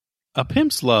A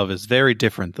pimp's love is very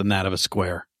different than that of a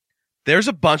square. There's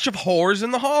a bunch of whores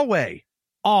in the hallway.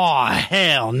 Aw,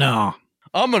 hell no.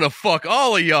 I'm gonna fuck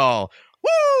all of y'all.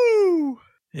 Woo!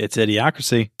 It's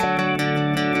Idiocracy.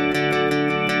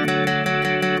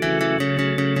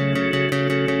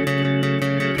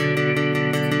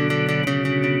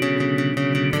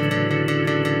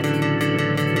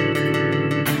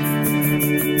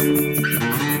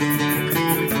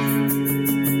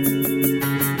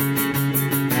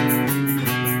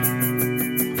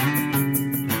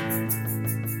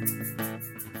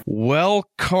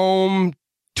 Welcome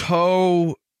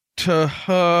to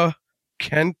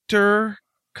Kenter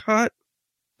Cut.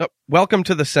 Welcome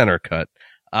to the Center Cut.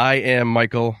 I am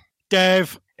Michael.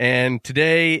 Dave. And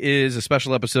today is a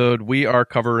special episode. We are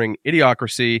covering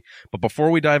Idiocracy. But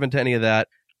before we dive into any of that,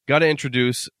 got to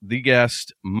introduce the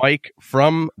guest, Mike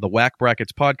from the Wack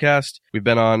Brackets podcast. We've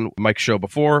been on Mike's show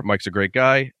before. Mike's a great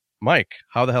guy. Mike,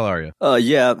 how the hell are you?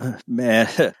 Yeah, man.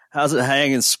 How's it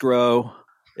hanging, Scro?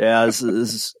 Yeah, this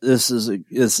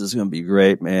is gonna be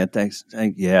great, man. Thanks.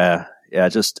 Yeah.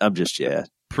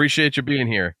 Appreciate you being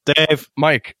here, Dave.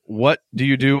 Mike, what do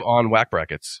you do on Wack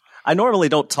Brackets? I normally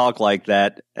don't talk like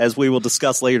that. As we will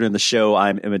discuss later in the show,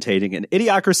 I'm imitating an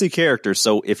Idiocracy character.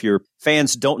 So if your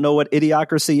fans don't know what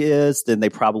Idiocracy is, then they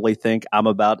probably think I'm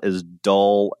about as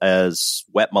dull as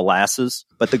wet molasses.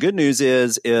 But the good news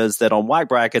is that on Wack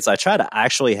Brackets, I try to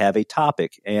actually have a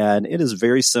topic, and it is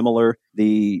very similar.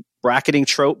 The bracketing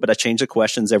trope, but I change the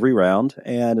questions every round,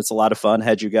 and it's a lot of fun.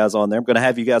 Had you guys on there. I'm going to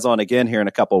have you guys on again here in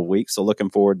a couple of weeks, so looking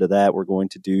forward to that. We're going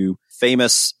to do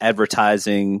famous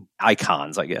advertising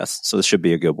icons, I guess. So this should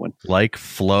be a good one. Like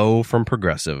Flo from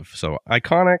Progressive. So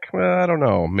iconic, well, I don't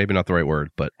know. Maybe not the right word,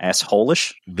 but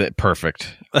asshole-ish.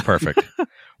 Perfect.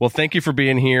 Well, thank you for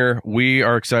being here. We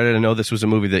are excited. I know this was a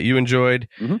movie that you enjoyed.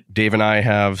 Mm-hmm. Dave and I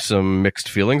have some mixed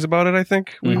feelings about it, I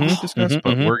think we discussed,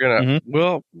 but we're going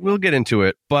to, we'll get into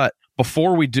it. But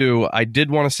before we do, I did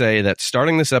want to say that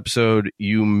starting this episode,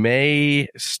 you may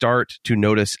start to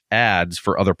notice ads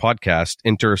for other podcasts.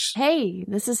 Hey,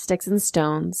 this is Sticks and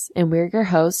Stones, and we're your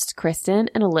hosts, Kristen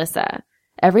and Alyssa.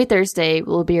 Every Thursday,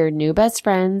 we'll be your new best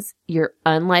friends, your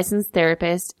unlicensed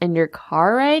therapist, and your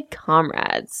car ride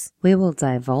comrades. We will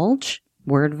divulge,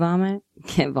 word vomit,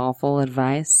 give awful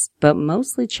advice, but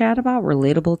mostly chat about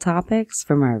relatable topics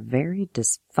from our very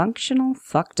dysfunctional,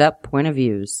 fucked up point of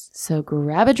views. So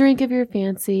grab a drink of your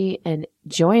fancy and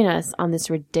join us on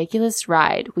this ridiculous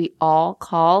ride we all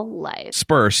call life.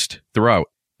 Dispersed throughout.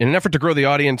 In an effort to grow the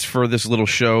audience for this little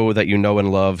show that you know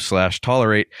and love /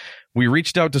 tolerate, we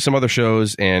reached out to some other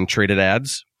shows and traded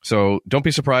ads. So don't be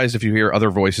surprised if you hear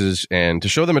other voices, and to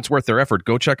show them it's worth their effort,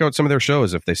 go check out some of their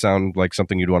shows if they sound like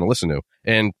something you'd want to listen to.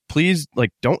 And please,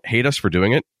 don't hate us for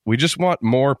doing it. We just want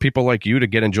more people like you to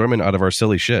get enjoyment out of our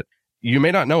silly shit. You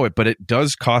may not know it, but it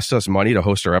does cost us money to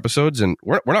host our episodes, and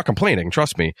we're not complaining.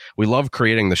 Trust me. We love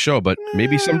creating the show, but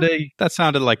maybe someday... That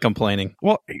sounded like complaining.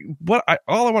 Well,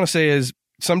 all I want to say is,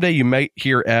 someday you might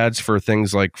hear ads for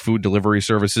things like food delivery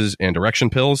services and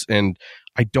erection pills, and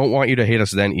I don't want you to hate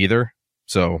us then either.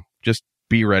 So just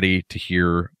be ready to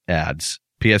hear ads.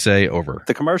 PSA over. If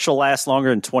the commercial lasts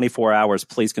longer than 24 hours,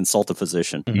 please consult a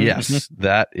physician. Yes,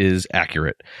 that is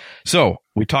accurate. So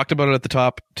we talked about it at the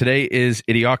top. Today is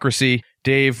Idiocracy.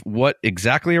 Dave, what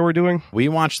exactly are we doing? We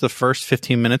watched the first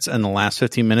 15 minutes and the last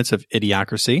 15 minutes of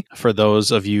Idiocracy. For those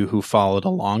of you who followed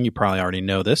along, you probably already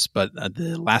know this, but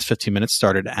the last 15 minutes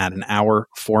started at an hour,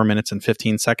 4 minutes, and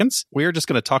 15 seconds. We are just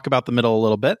going to talk about the middle a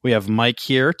little bit. We have Mike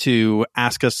here to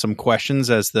ask us some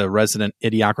questions as the resident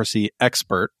Idiocracy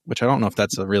expert, which I don't know if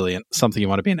that's really something you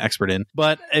want to be an expert in,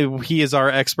 but he is our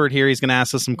expert here. He's going to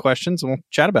ask us some questions, and we'll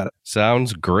chat about it.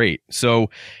 Sounds great.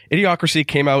 So Idiocracy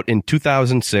came out in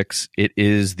 2006. It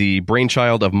is the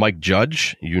brainchild of Mike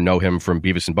Judge. You know him from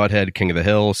Beavis and Butthead, King of the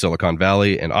Hill, Silicon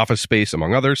Valley, and Office Space,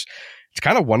 among others. It's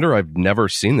kind of wonder I've never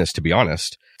seen this, to be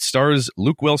honest. It stars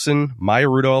Luke Wilson, Maya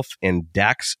Rudolph, and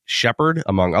Dax Shepard,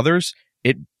 among others.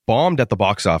 It bombed at the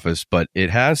box office, but it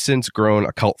has since grown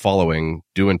a cult following,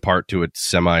 due in part to its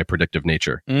semi-predictive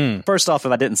nature. First off,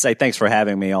 if I didn't say thanks for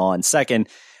having me on. Second,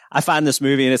 I find this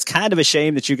movie, and it's kind of a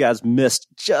shame that you guys missed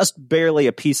just barely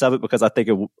a piece of it, because I think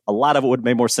a lot of it would have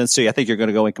made more sense to you. I think you're going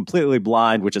to go in completely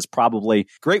blind, which is probably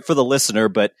great for the listener,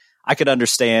 but I could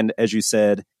understand, as you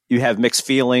said, you have mixed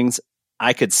feelings.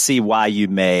 I could see why you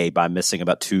may by missing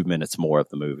about 2 minutes more of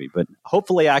the movie. But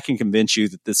hopefully I can convince you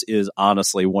that this is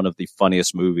honestly one of the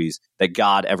funniest movies that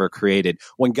God ever created.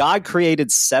 When God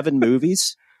created 7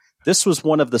 movies, This was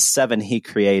one of the 7 he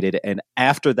created, and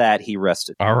after that, he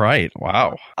rested. All right.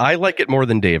 Wow. I like it more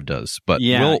than Dave does, but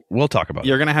we'll talk about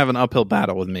You're it. going to have an uphill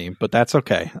battle with me, but that's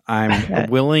okay. I'm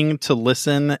willing to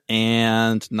listen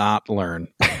and not learn.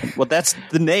 Well, that's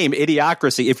the name,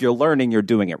 Idiocracy. If you're learning, you're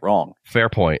doing it wrong. Fair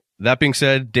point. That being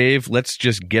said, Dave, let's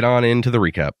just get on into the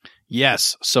recap.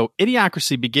 Yes. So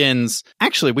Idiocracy begins.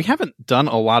 Actually, we haven't done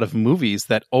a lot of movies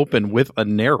that open with a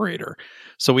narrator.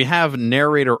 So we have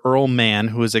narrator Earl Mann,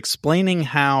 who is explaining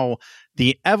how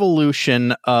the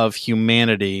evolution of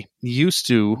humanity used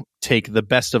to take the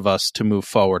best of us to move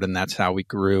forward. And that's how we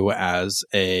grew as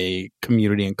a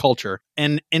community and culture.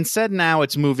 And instead, now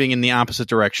it's moving in the opposite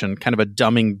direction, kind of a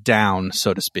dumbing down,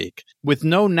 so to speak. With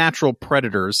no natural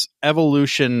predators,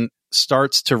 evolution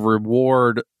starts to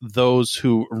reward those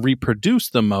who reproduce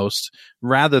the most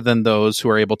rather than those who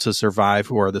are able to survive,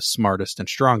 who are the smartest and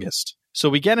strongest. So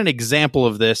we get an example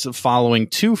of this following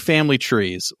 2 family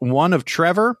trees, one of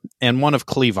Trevor and one of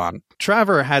Cleavon.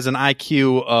 Trevor has an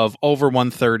IQ of over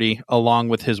 130 along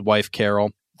with his wife,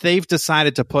 Carol. They've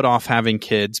decided to put off having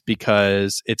kids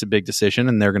because it's a big decision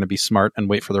and they're going to be smart and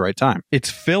wait for the right time. It's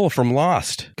Phil from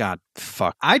Lost. God,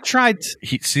 fuck. I tried.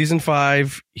 Season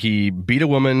 5, he beat a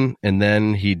woman and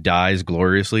then he dies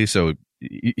gloriously. So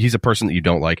he's a person that you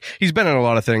don't like. He's been in a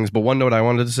lot of things, but one note I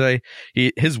wanted to say,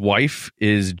 his wife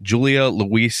is Julia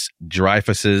Louise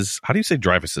Dreyfus's. How do you say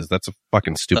Dreyfus's? That's a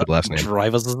fucking stupid last name.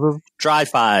 Dreyfus's?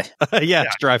 Dry-fi. Yeah,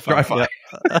 it's Dry-fi.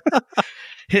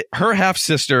 Yeah. Her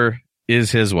half-sister is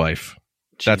his wife.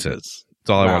 That's it. That's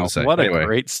all I wanted to say. What a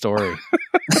great story.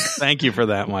 Thank you for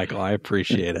that, Michael. I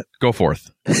appreciate it. Go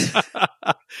forth.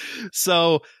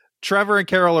 So Trevor and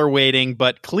Carol are waiting,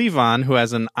 but Cleavon, who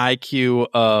has an IQ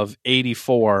of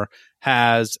 84,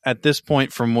 has, at this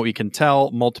point, from what we can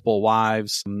tell, multiple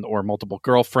wives or multiple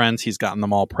girlfriends. He's gotten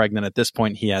them all pregnant. At this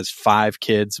point, he has 5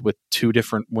 kids with 2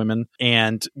 different women.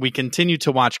 And we continue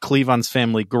to watch Cleavon's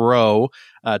family grow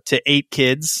to 8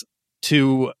 kids,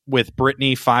 2 with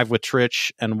Brittany, 5 with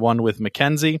Tritch, and 1 with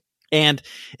Mackenzie. And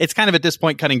it's kind of at this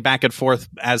point cutting back and forth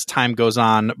as time goes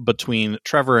on between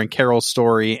Trevor and Carol's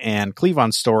story and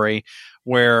Cleavon's story,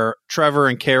 where Trevor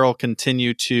and Carol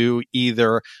continue to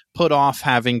either put off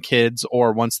having kids,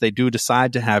 or once they do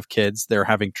decide to have kids, they're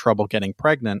having trouble getting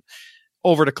pregnant,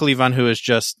 over to Cleavon, who is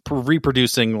just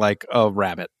reproducing like a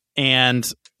rabbit. And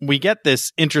we get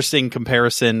this interesting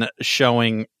comparison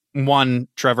showing, one,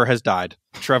 Trevor has died.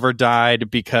 Trevor died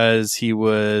because he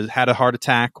had a heart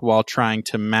attack while trying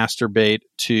to masturbate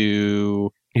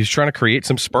to... He's trying to create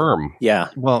some sperm. Yeah.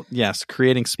 Well, yes,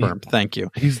 creating sperm. Thank you.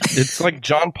 It's like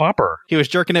John Popper. He was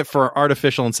jerking it for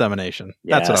artificial insemination.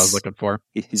 That's what I was looking for.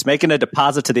 He's making a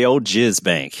deposit to the old jizz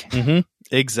bank. Mm-hmm.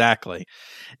 Exactly.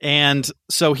 And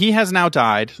so he has now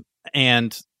died,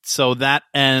 and so that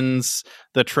ends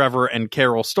the Trevor and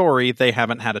Carol story. They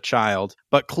haven't had a child,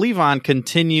 but Cleavon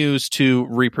continues to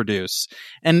reproduce.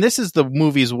 And this is the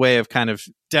movie's way of kind of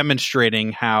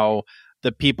demonstrating how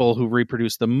the people who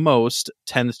reproduce the most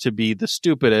tend to be the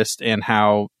stupidest, and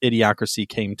how Idiocracy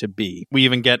came to be. We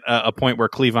even get a point where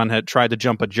Cleavon had tried to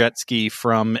jump a jet ski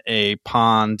from a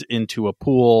pond into a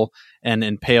pool and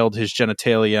impaled his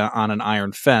genitalia on an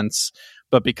iron fence.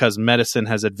 But because medicine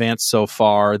has advanced so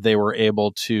far, they were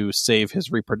able to save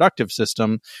his reproductive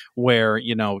system, where,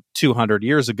 200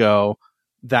 years ago,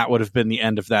 that would have been the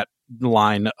end of that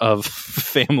line of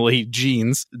family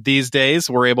genes. These days,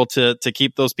 we're able to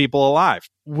keep those people alive.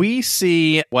 We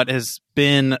see what has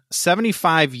been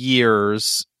 75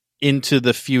 years into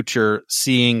the future,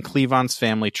 seeing Cleavon's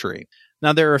family tree.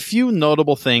 Now, there are a few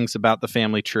notable things about the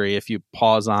family tree if you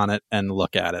pause on it and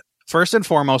look at it. First and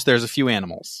foremost, there's a few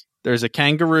animals. There's a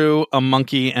kangaroo, a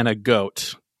monkey, and a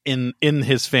goat in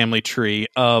his family tree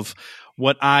of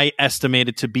what I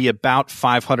estimated to be about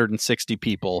 560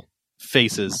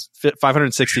 faces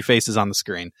 560 faces on the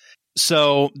screen.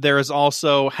 So there is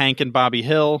also Hank and Bobby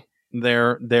Hill.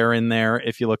 They're in there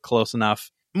if you look close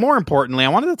enough. More importantly, I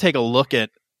wanted to take a look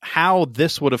at how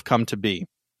this would have come to be.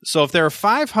 So if there are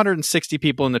 560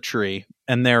 people in the tree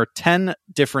and there are 10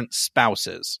 different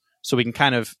spouses, so we can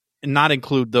kind of not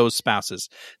include those spouses,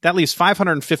 that leaves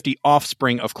 550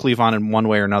 offspring of Cleavon in one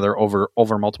way or another over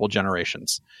multiple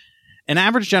generations. An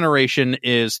average generation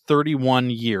is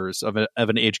 31 years of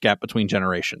an age gap between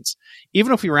generations.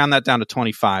 Even if we round that down to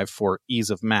 25 for ease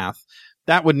of math,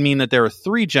 that would mean that there are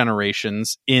 3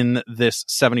 generations in this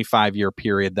 75-year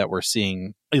period that we're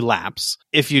seeing elapse.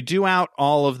 If you do out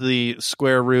all of the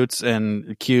square roots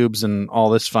and cubes and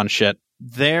all this fun shit,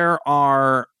 there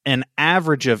are an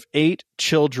average of 8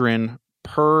 children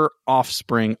per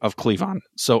offspring of Cleavon.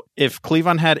 So if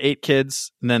Cleavon had 8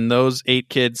 kids, then those 8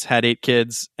 kids had 8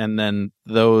 kids, and then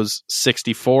those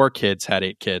 64 kids had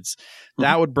 8 kids,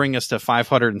 that would bring us to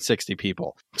 560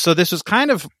 people. So this was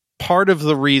kind of part of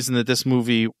the reason that this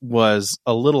movie was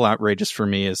a little outrageous for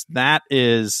me, is that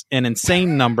is an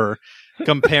insane number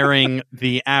comparing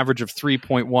the average of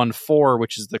 3.14,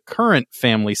 which is the current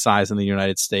family size in the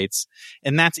United States.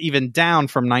 And that's even down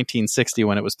from 1960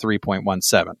 when it was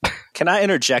 3.17. Can I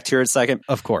interject here a second?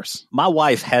 Of course. My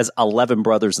wife has 11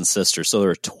 brothers and sisters, so there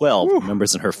are 12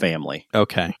 members in her family.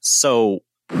 Okay. So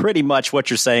pretty much what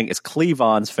you're saying is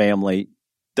Cleavon's family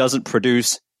doesn't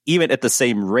produce even at the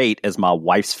same rate as my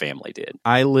wife's family did.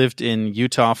 I lived in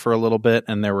Utah for a little bit,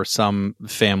 and there were some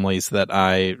families that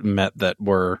I met that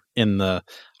were in the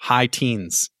high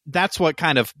teens. That's what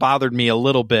kind of bothered me a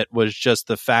little bit, was just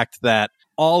the fact that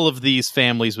all of these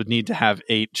families would need to have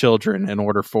 8 children in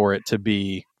order for it to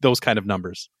be those kind of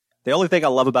numbers. The only thing I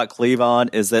love about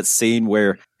Cleavon is that scene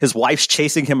where his wife's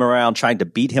chasing him around, trying to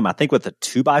beat him, I think with a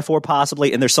 2x4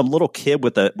 possibly, and there's some little kid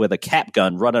with a cap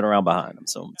gun running around behind him.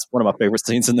 So it's one of my favorite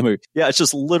scenes in the movie. Yeah, it's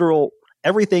just literal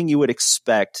everything you would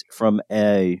expect from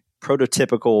a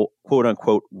prototypical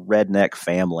quote-unquote redneck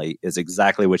family is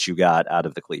exactly what you got out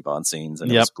of the Cleavon scenes,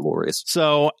 and it was glorious.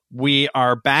 So we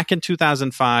are back in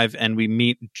 2005, and we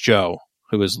meet Joe,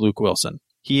 who is Luke Wilson.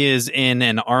 He is in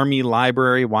an army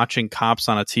library watching cops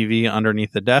on a TV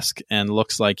underneath the desk, and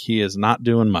looks like he is not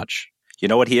doing much. You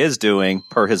know what he is doing,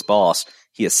 per his boss?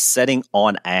 He is sitting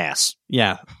on ass.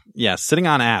 Yeah, sitting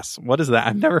on ass. What is that?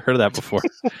 I've never heard of that before.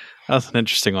 That was an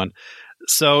interesting one.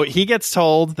 So he gets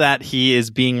told that he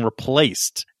is being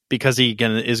replaced because he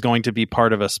is going to be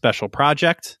part of a special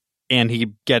project. And he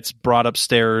gets brought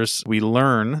upstairs. We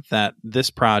learn that this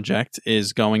project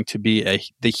is going to be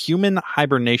the human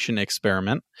hibernation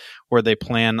experiment, where they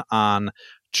plan on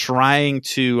trying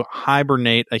to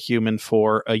hibernate a human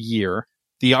for a year.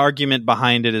 The argument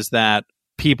behind it is that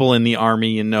people in the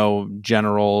army,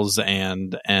 generals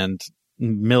and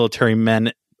military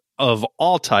men of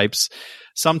all types,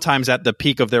 sometimes at the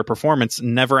peak of their performance,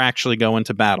 never actually go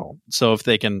into battle. So if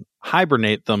they can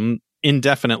hibernate them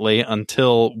indefinitely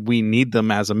until we need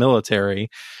them as a military,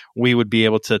 we would be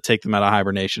able to take them out of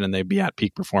hibernation and they'd be at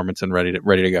peak performance and ready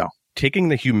to go. Taking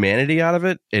the humanity out of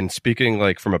it and speaking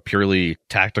like from a purely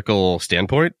tactical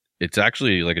standpoint, it's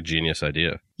actually like a genius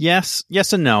idea. Yes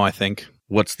and no, I think.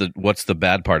 What's the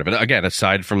bad part of it? Again,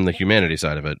 aside from the humanity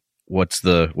side of it, what's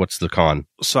the con?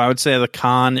 So I would say the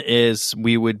con is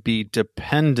we would be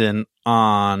dependent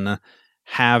on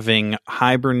having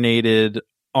hibernated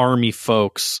army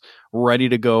folks ready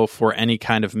to go for any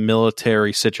kind of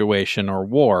military situation or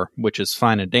war, which is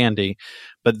fine and dandy.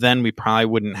 But then we probably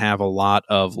wouldn't have a lot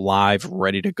of live,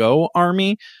 ready to go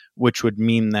army, which would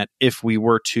mean that if we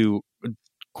were to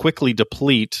quickly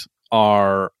deplete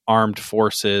our armed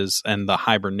forces and the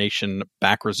hibernation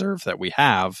back reserve that we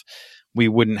have, we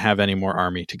wouldn't have any more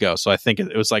army to go. So I think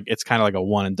it's kind of like a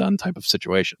one and done type of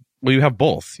situation. Well, you have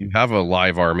both. You have a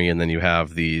live army, and then you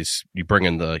have you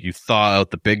thaw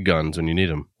out the big guns when you need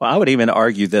them. Well, I would even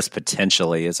argue this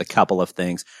potentially is a couple of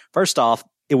things. First off,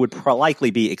 it would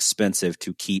likely be expensive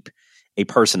to keep a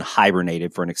person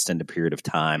hibernated for an extended period of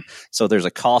time. So there's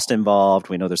a cost involved.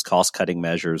 We know there's cost cutting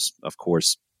measures, of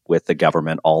course, with the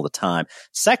government all the time.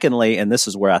 Secondly, and this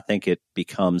is where I think it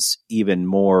becomes even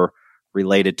more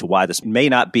related to why this may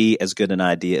not be as good an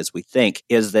idea as we think,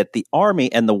 is that the army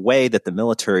and the way that the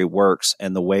military works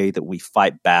and the way that we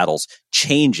fight battles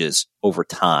changes over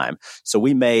time. So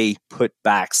we may put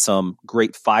back some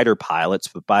great fighter pilots,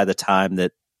 but by the time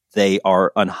that they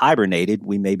are unhibernated,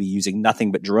 we may be using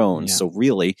nothing but drones. Yeah. So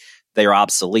really, they are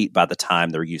obsolete by the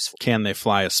time they're useful. Can they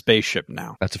fly a spaceship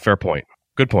now? That's a fair point.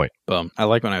 Good point. Boom. I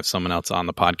like when I have someone else on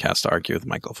the podcast to argue with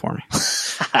Michael for me.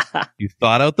 You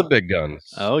thought out the big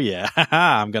guns. Oh, yeah.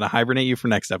 I'm going to hibernate you for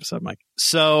next episode, Mike.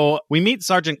 So we meet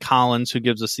Sergeant Collins, who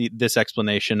gives us this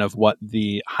explanation of what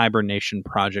the hibernation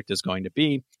project is going to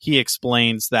be. He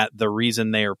explains that the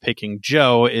reason they are picking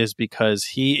Joe is because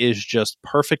he is just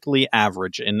perfectly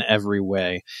average in every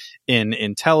way, in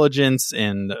intelligence,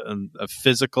 in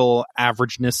physical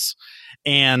averageness,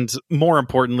 and more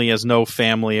importantly, has no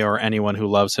family or anyone who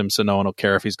loves him, so no one will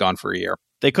care if he's gone for a year.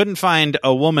 They couldn't find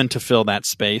a woman to fill that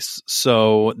space,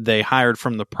 so they hired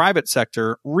from the private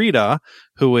sector Rita,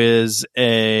 who is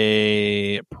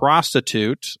a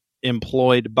prostitute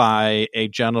employed by a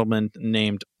gentleman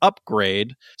named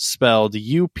Upgrade, spelled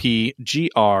Upgrayd.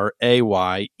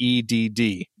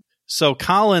 So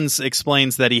Collins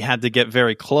explains that he had to get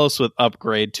very close with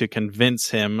Upgrade to convince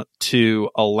him to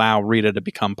allow Rita to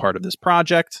become part of this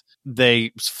project.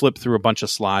 They flip through a bunch of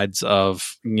slides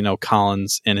of,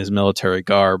 Collins in his military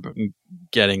garb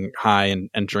getting high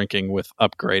and drinking with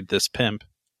Upgrade, this pimp.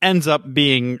 Ends up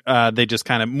being, they just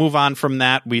kind of move on from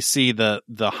that. We see the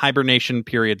hibernation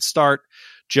period start.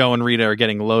 Joe and Rita are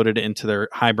getting loaded into their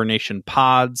hibernation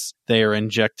pods. They are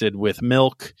injected with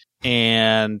milk,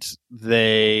 and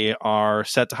they are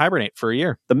set to hibernate for a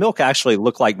year. The milk actually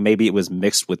looked like maybe it was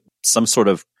mixed with some sort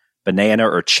of banana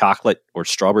or chocolate or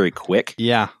strawberry quick.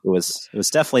 Yeah. It was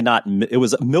definitely not, it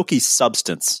was a milky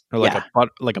substance. Or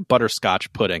like a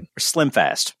butterscotch pudding. Or Slim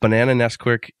Fast. Banana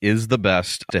Nesquik is the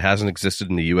best. It hasn't existed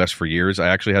in the US for years. I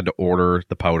actually had to order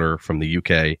the powder from the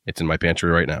UK. It's in my pantry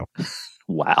right now.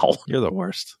 Wow. You're the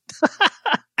worst.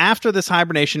 After this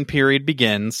hibernation period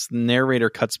begins, the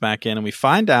narrator cuts back in and we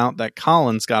find out that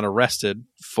Collins got arrested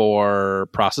for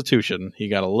prostitution. He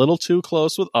got a little too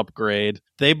close with Upgrade.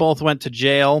 They both went to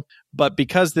jail, but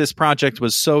because this project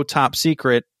was so top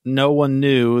secret, no one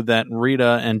knew that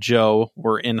Rita and Joe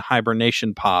were in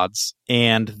hibernation pods,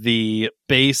 and the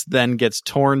base then gets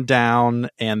torn down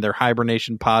and their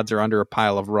hibernation pods are under a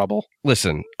pile of rubble.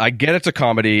 Listen, I get it's a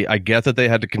comedy. I get that they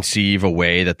had to conceive a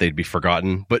way that they'd be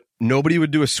forgotten, but nobody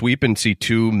would do a sweep and see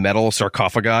two metal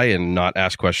sarcophagi and not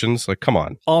ask questions. Like, come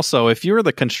on. Also, if you're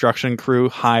the construction crew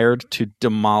hired to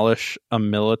demolish a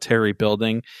military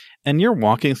building and you're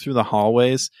walking through the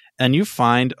hallways and you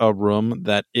find a room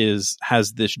that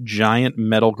has this giant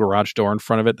metal garage door in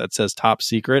front of it that says top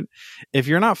secret, if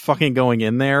you're not fucking going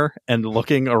in there and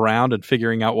looking around and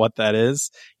figuring out what that is,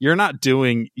 you're not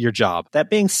doing your job. That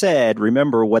being said,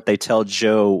 remember what they tell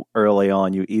Joe early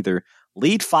on. You either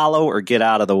lead, follow, or get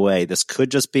out of the way. This could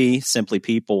just be simply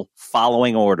people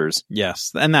following orders.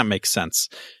 Yes, and that makes sense.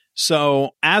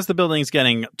 So as the building's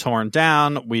getting torn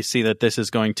down, we see that this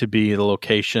is going to be the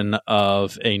location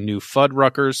of a new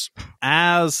Fuddruckers.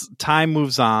 As time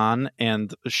moves on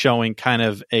and showing kind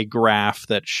of a graph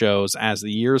that shows as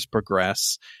the years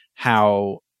progress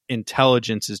how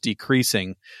intelligence is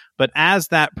decreasing. But as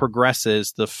that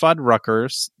progresses, the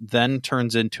Fuddruckers then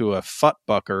turns into a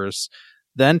Futbuckers,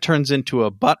 then turns into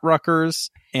a Buttruckers,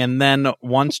 and then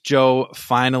once Joe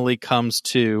finally comes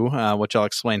to, which I'll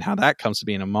explain how that comes to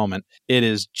be in a moment, it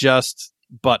is just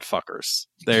buttfuckers.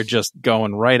 They're just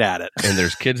going right at it. And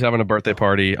there's kids having a birthday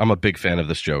party. I'm a big fan of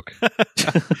this joke.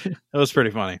 It was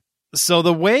pretty funny. So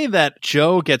the way that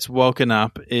Joe gets woken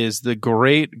up is the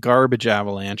great garbage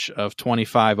avalanche of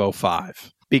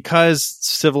 2505. Because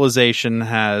civilization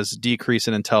has decreased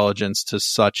in intelligence to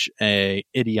such a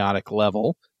idiotic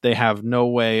level, they have no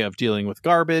way of dealing with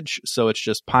garbage, so it's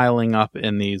just piling up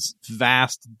in these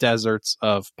vast deserts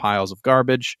of piles of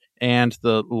garbage, and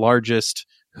the largest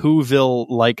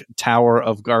Whoville-like tower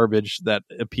of garbage that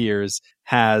appears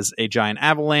has a giant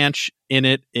avalanche. In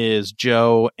it is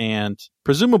Joe and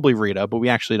presumably Rita, but we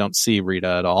actually don't see Rita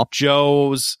at all.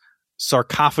 Joe's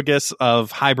sarcophagus of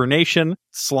hibernation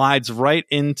slides right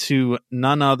into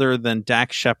none other than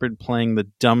Dax Shepard playing the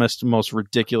dumbest, most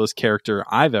ridiculous character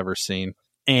I've ever seen.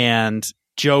 And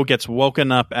Joe gets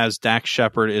woken up as Dax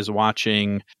Shepard is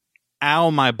watching Ow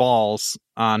My Balls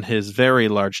on his very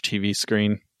large TV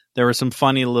screen. There were some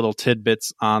funny little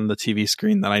tidbits on the TV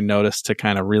screen that I noticed to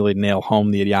kind of really nail home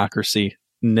the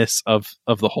idiocracy-ness of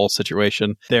the whole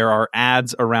situation. There are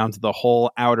ads around the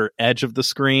whole outer edge of the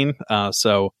screen,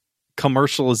 so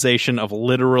commercialization of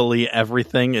literally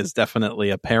everything is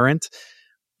definitely apparent.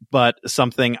 But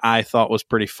something I thought was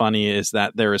pretty funny is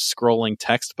that there is scrolling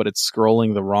text, but it's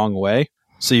scrolling the wrong way.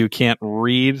 So you can't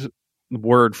read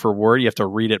word for word. You have to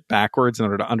read it backwards in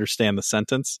order to understand the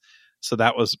sentence. So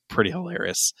that was pretty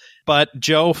hilarious. But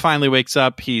Joe finally wakes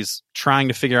up. He's trying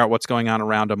to figure out what's going on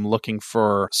around him, looking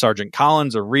for Sergeant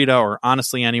Collins or Rita or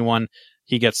honestly anyone.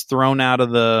 He gets thrown out of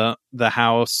the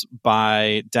house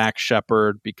by Dax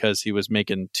Shepard because he was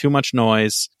making too much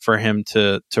noise for him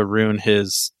to ruin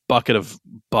his bucket of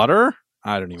butter.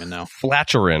 I don't even know.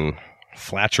 Flaturin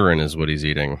is what he's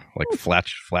eating, like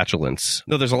flatulence.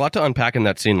 No, there's a lot to unpack in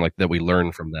that scene, like that we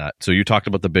learn from that. So you talked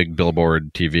about the big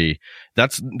billboard TV.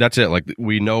 That's it. Like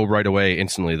we know right away,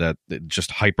 instantly, that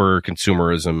just hyper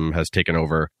consumerism has taken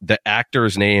over. The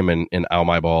actor's name in Ow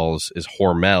My Balls is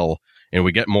Hormel, and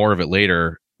we get more of it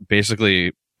later.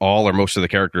 Basically, all or most of the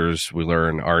characters we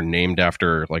learn are named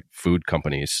after like food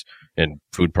companies and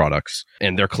food products,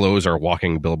 and their clothes are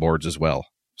walking billboards as well.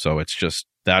 So it's just,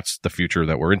 that's the future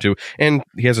that we're into. And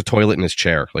he has a toilet in his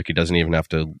chair. Like he doesn't even have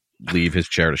to leave his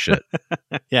chair to shit.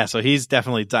 Yeah, so he's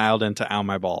definitely dialed into Ow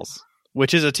My Balls.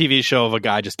 which is a TV show of a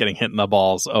guy just getting hit in the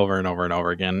balls over and over and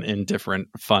over again in different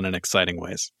fun and exciting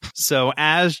ways. So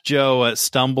as Joe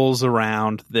stumbles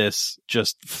around this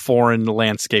just foreign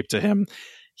landscape to him,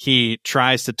 he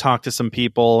tries to talk to some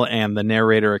people, and the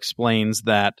narrator explains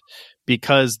that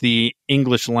because the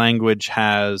English language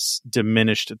has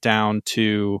diminished down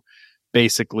to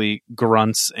basically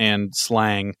grunts and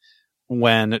slang,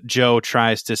 when Joe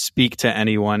tries to speak to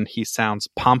anyone, he sounds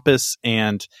pompous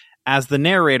and, as the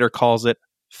narrator calls it,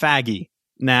 faggy.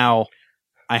 Now,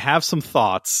 I have some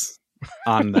thoughts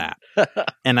on that.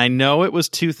 And I know it was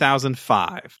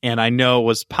 2005, and I know it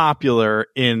was popular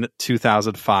in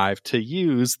 2005 to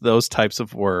use those types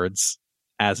of words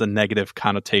as a negative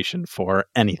connotation for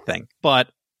anything. But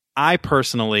I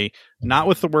personally, not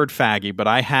with the word faggy, but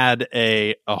I had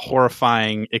a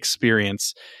horrifying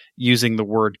experience using the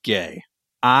word gay.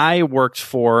 I worked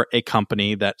for a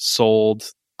company that sold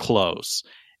clothes,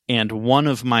 and one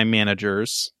of my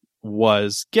managers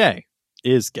is gay.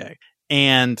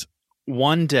 And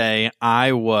one day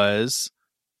I was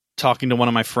talking to one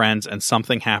of my friends and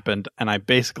something happened, and I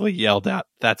basically yelled out,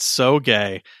 "That's so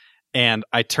gay." And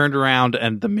I turned around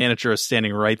and the manager was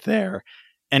standing right there,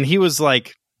 and he was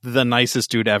like the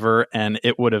nicest dude ever. And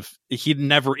he'd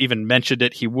never even mentioned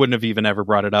it. He wouldn't have even ever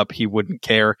brought it up. He wouldn't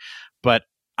care. But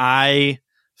I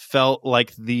felt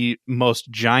like the most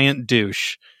giant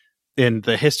douche in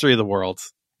the history of the world.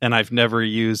 And I've never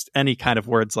used any kind of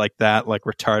words like that, like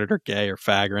retarded or gay or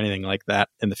fag or anything like that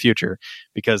in the future,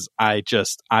 because I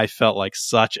felt like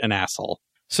such an asshole.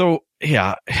 So,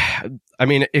 yeah, I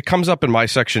mean, it comes up in my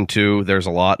section too. There's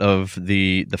a lot of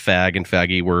the fag and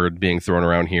faggy word being thrown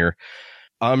around here.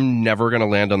 I'm never going to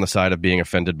land on the side of being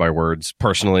offended by words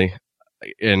personally.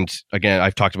 And again,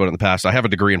 I've talked about it in the past. I have a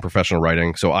degree in professional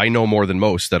writing, so I know more than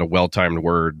most that a well-timed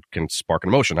word can spark an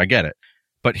emotion. I get it.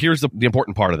 But here's the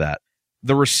important part of that.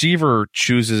 The receiver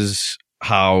chooses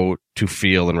how to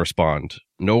feel and respond.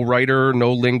 No writer,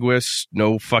 no linguist,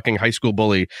 no fucking high school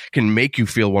bully can make you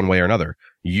feel one way or another.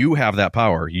 You have that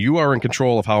power. You are in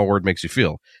control of how a word makes you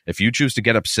feel. If you choose to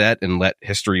get upset and let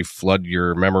history flood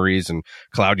your memories and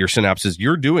cloud your synapses,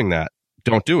 you're doing that.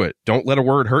 Don't do it. Don't let a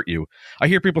word hurt you. I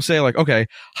hear people say, like, okay,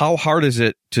 how hard is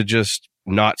it to just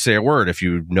not say a word if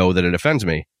you know that it offends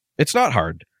me? It's not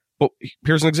hard. But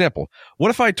here's an example. What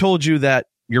if I told you that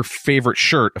your favorite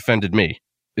shirt offended me?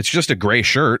 It's just a gray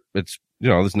shirt. It's,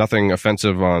 there's nothing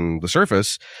offensive on the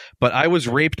surface, but I was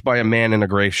raped by a man in a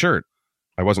gray shirt.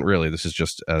 I wasn't really. This is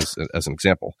just as an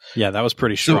example. Yeah, that was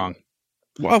pretty strong.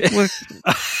 So, well, look,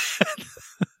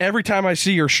 every time I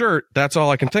see your shirt, that's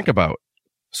all I can think about.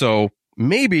 So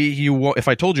maybe if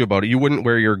I told you about it, you wouldn't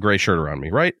wear your gray shirt around me,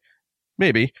 right?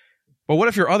 Maybe. But what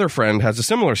if your other friend has a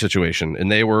similar situation and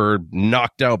they were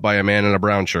knocked out by a man in a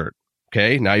brown shirt?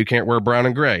 Okay, now you can't wear brown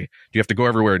and gray. Do you have to go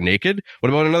everywhere naked? What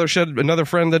about another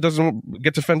friend that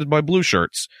gets offended by blue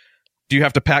shirts? Do you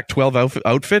have to pack 12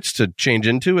 outfits to change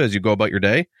into as you go about your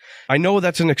day? I know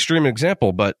that's an extreme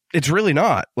example, but it's really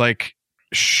not. Like,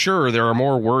 sure, there are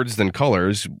more words than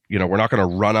colors. We're not going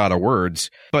to run out of words,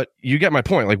 but you get my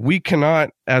point. Like, we cannot,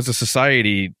 as a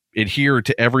society, adhere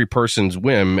to every person's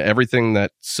whim, everything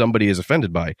that somebody is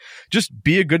offended by. Just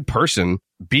be a good person,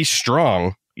 be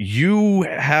strong. You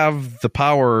have the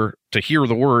power to hear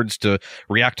the words, to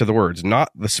react to the words, not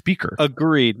the speaker.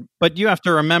 Agreed. But you have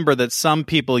to remember that some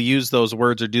people use those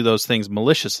words or do those things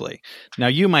maliciously. Now,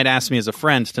 you might ask me as a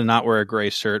friend to not wear a gray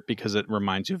shirt because it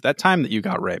reminds you of that time that you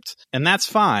got raped. And that's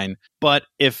fine. But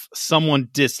if someone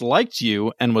disliked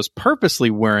you and was purposely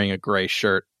wearing a gray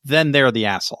shirt, then they're the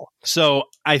asshole. So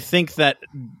I think that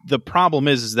the problem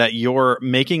is that you're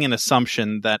making an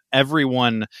assumption that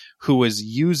everyone who is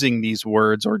using these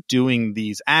words or doing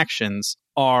these actions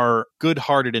are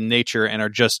good-hearted in nature and are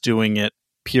just doing it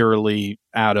purely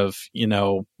out of,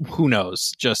 who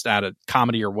knows, just out of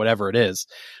comedy or whatever it is.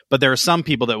 But there are some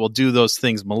people that will do those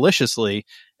things maliciously,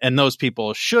 and those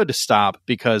people should stop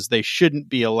because they shouldn't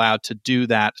be allowed to do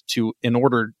that in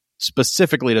order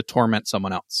specifically to torment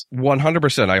someone else.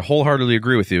 100%. I wholeheartedly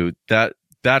agree with you.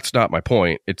 That's not my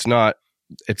point. It's not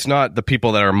the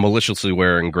people that are maliciously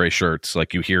wearing gray shirts.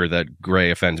 Like, you hear that gray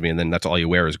offends me and then that's all you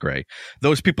wear is gray.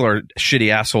 Those people are shitty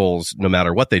assholes no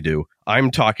matter what they do.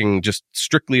 I'm talking just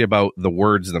strictly about the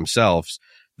words themselves.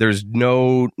 There's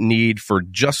no need for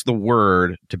just the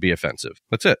word to be offensive.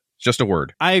 That's it. It's just a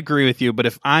word. I agree with you, but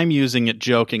if I'm using it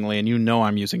jokingly and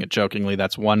I'm using it jokingly,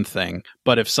 that's one thing.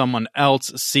 But if someone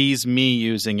else sees me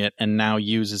using it and now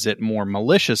uses it more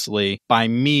maliciously, by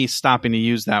me stopping to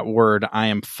use that word, I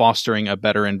am fostering a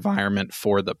better environment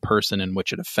for the person in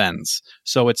which it offends.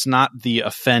 So it's not the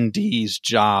oftendee's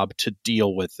job to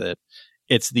deal with it.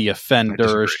 It's the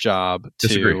offender's job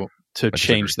to to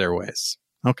change their ways.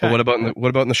 Okay. But what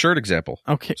about in the shirt example?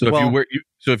 Okay.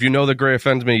 So if you know that gray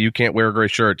offends me, you can't wear a gray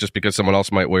shirt just because someone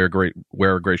else might wear a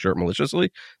gray shirt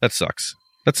maliciously. That sucks.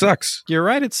 You're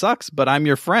right. It sucks, but I'm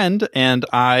your friend, and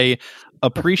I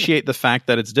appreciate the fact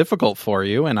that it's difficult for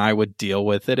you, and I would deal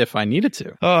with it if I needed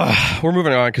to. We're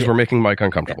moving on because we're making Mike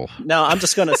uncomfortable. No, I'm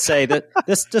just going to say that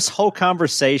this whole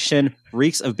conversation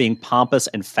reeks of being pompous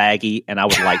and faggy, and I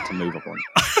would like to move on.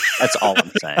 That's all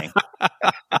I'm saying.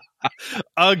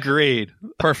 Agreed.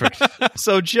 Perfect.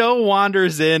 So Joe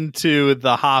wanders into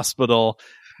the hospital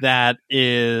that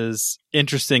is,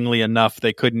 interestingly enough,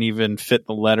 they couldn't even fit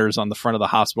the letters on the front of the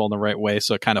hospital in the right way,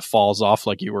 so it kind of falls off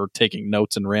like you were taking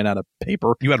notes and ran out of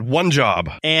paper. You had one job.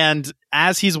 And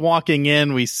as he's walking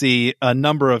in, we see a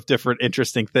number of different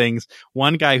interesting things.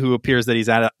 One guy who appears that he's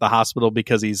at the hospital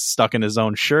because he's stuck in his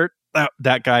own shirt.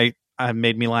 That guy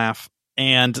made me laugh.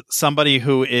 And somebody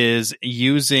who is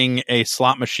using a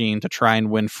slot machine to try and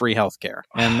win free healthcare.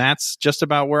 And that's just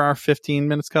about where our 15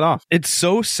 minutes cut off. It's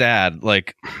so sad.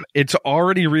 Like, it's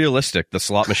already realistic, the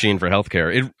slot machine for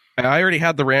healthcare. I already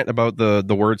had the rant about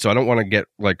the word, so I don't want to get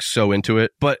like so into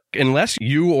it. But unless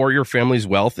you or your family's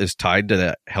wealth is tied to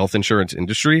the health insurance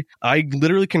industry, I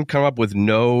literally can come up with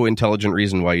no intelligent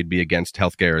reason why you'd be against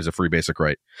healthcare as a free basic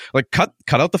right. Like, cut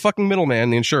out the fucking middleman,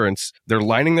 the insurance. They're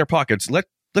lining their pockets.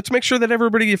 Let's make sure that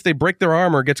everybody, if they break their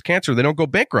arm or gets cancer, they don't go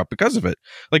bankrupt because of it.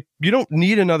 Like, you don't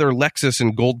need another Lexus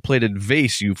and gold-plated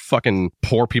vase, you fucking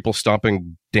poor people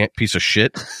stomping damp piece of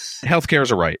shit. Healthcare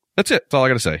is a right. That's it. That's all I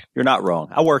got to say. You're not wrong.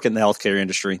 I work in the healthcare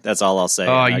industry. That's all I'll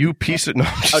say. You piece of... No,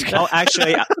 I'm just kidding.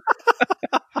 Actually...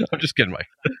 I'm just kidding, Mike.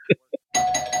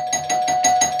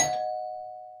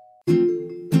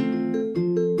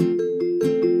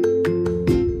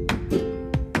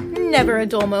 Never a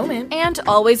dull moment. And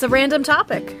always a random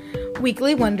topic.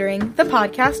 Weekly Wondering, the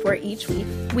podcast where each week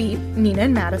we, Nina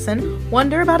and Madison,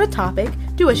 wonder about a topic,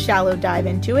 do a shallow dive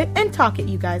into it, and talk at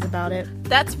you guys about it.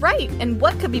 That's right. And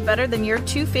what could be better than your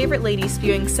two favorite ladies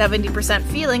spewing 70%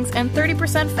 feelings and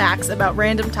 30% facts about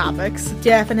random topics?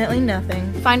 Definitely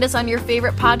nothing. Find us on your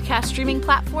favorite podcast streaming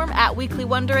platform at Weekly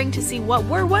Wondering to see what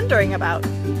we're wondering about.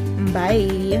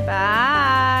 Bye.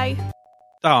 Bye.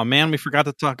 Oh, man, we forgot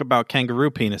to talk about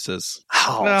kangaroo penises.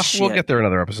 Oh, shit. We'll get there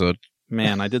another episode.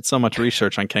 Man, I did so much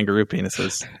research on kangaroo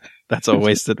penises. That's a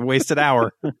wasted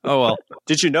hour. Oh, well.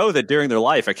 Did you know that during their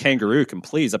life, a kangaroo can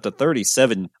please up to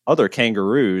 37 other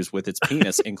kangaroos with its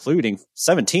penis, including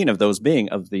 17 of those being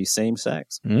of the same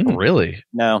sex? Really?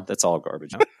 No, that's all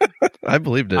garbage. I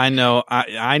believed it. I know.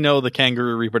 I know the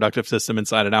kangaroo reproductive system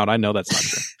inside and out. I know that's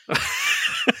not true.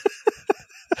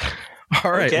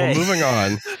 All right, Okay. well, moving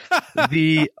on.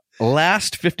 The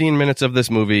last 15 minutes of this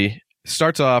movie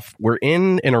starts off, we're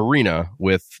in an arena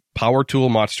with power tool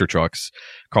monster trucks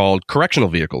called correctional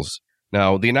vehicles.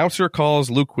 Now, the announcer calls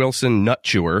Luke Wilson Nut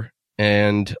Chewer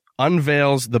and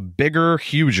unveils the bigger,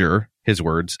 huger, his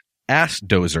words, ass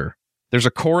dozer. There's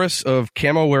a chorus of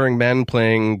camo-wearing men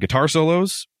playing guitar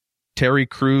solos, Terry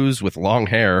Crews with long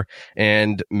hair,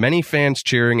 and many fans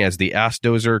cheering as the ass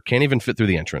dozer can't even fit through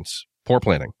the entrance. Poor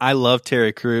planning. I love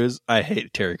Terry Crews. I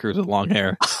hate Terry Crews with long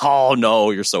hair. Oh,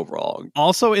 no, you're so wrong.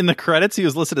 Also, in the credits, he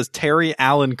was listed as Terry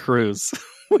Allen Crews,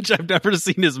 which I've never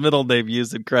seen his middle name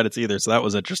used in credits either, so that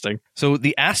was interesting. So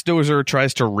the ass dozer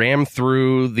tries to ram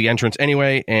through the entrance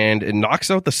anyway, and it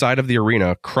knocks out the side of the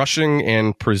arena, crushing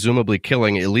and presumably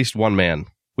killing at least one man.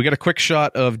 We get a quick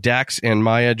shot of Dax and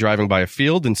Maya driving by a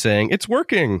field and saying, "It's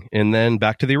working," and then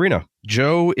back to the arena.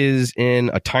 Joe is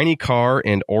in a tiny car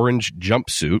and orange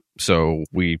jumpsuit, so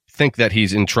we think that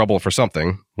he's in trouble for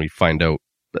something. We find out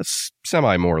that's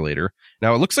semi-more later.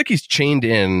 Now, it looks like he's chained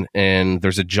in, and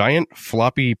there's a giant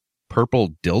floppy purple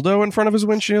dildo in front of his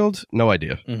windshield. No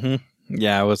idea. Mm-hmm.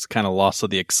 Yeah, I was kind of lost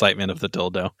with the excitement of the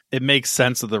dildo. It makes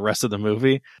sense of the rest of the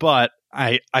movie, but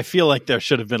I feel like there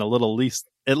should have been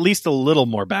at least a little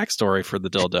more backstory for the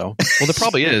dildo. Well, there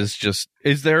probably is.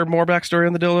 Is there more backstory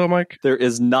on the dildo, Mike? There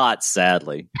is not,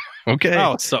 sadly. Okay.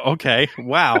 Oh, so, okay.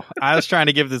 Wow. I was trying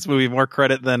to give this movie more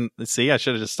credit than, see, I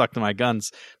should have just stuck to my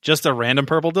guns. Just a random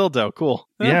purple dildo. Cool.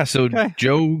 Yeah, so okay.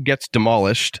 Joe gets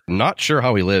demolished. Not sure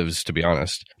how he lives, to be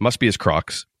honest. Must be his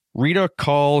Crocs. Rita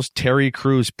calls Terry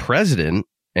Crews president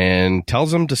and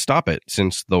tells him to stop it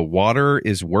since the water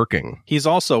is working. He's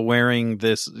also wearing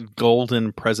this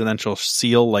golden presidential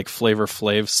seal, like Flavor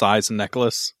Flav size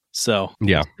necklace. So,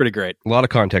 yeah, pretty great. A lot of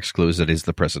context clues that he's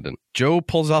the president. Joe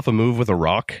pulls off a move with a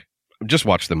rock. Just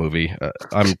watch the movie.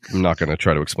 I'm not going to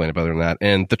try to explain it better than that.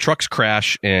 And the trucks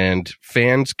crash and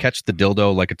fans catch the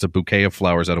dildo like it's a bouquet of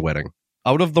flowers at a wedding.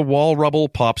 Out of the wall rubble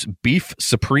pops Beef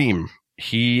Supreme.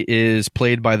 He is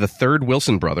played by the third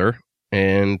Wilson brother.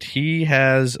 and he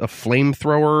has a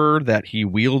flamethrower that he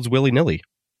wields willy-nilly.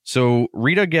 So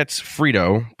Rita gets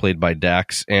Frito, played by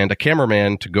Dax, and a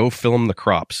cameraman to go film the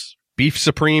crops. Beef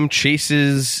Supreme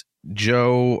chases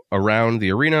Joe around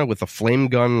the arena with a flame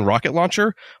gun rocket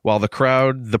launcher, while the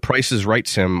crowd, the Price is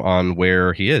Rights him on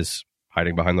where he is,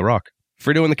 hiding behind the rock.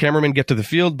 Frito and the cameraman get to the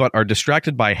field, but are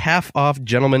distracted by half-off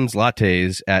gentlemen's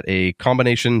lattes at a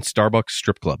combination Starbucks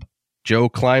strip club. Joe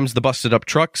climbs the busted-up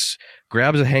trucks,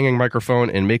 grabs a hanging microphone,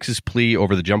 and makes his plea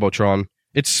over the Jumbotron.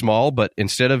 It's small, but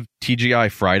instead of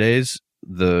TGI Fridays,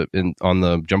 on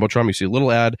the Jumbotron, you see a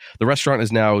little ad. The restaurant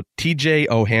is now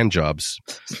TJO Handjobs,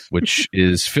 which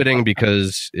is fitting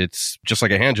because it's just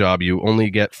like a hand job. You only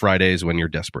get Fridays when you're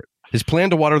desperate. His plan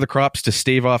to water the crops to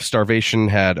stave off starvation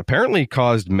had apparently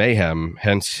caused mayhem,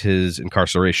 hence his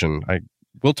incarceration.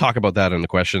 We'll talk about that in the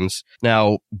questions.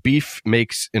 Now, Beef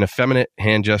makes an effeminate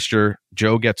hand gesture.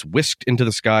 Joe gets whisked into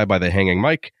the sky by the hanging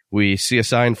mic. We see a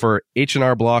sign for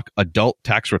H&R Block adult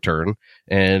tax return.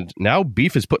 And now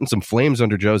Beef is putting some flames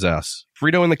under Joe's ass.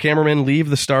 Frito and the cameraman leave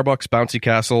the Starbucks bouncy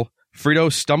castle.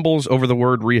 Frito stumbles over the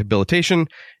word rehabilitation,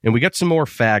 and we get some more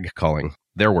fag calling.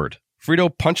 Their word.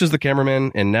 Frito punches the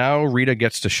cameraman, and now Rita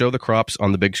gets to show the crops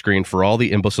on the big screen for all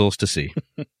the imbeciles to see.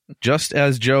 Just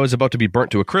as Joe is about to be burnt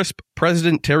to a crisp,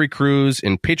 President Terry Crews,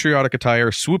 in patriotic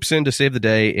attire, swoops in to save the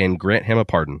day and grant him a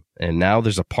pardon. And now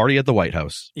there's a party at the White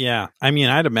House. Yeah. I mean,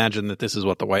 I'd imagine that this is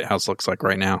what the White House looks like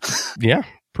right now. Yeah,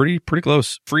 pretty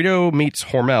close. Frito meets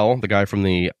Hormel, the guy from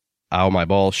the Ow My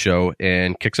Balls show,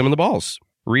 and kicks him in the balls.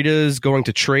 Rita's going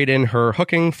to trade in her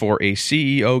hooking for a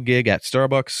CEO gig at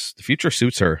Starbucks. The future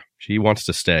suits her. She wants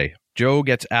to stay. Joe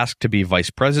gets asked to be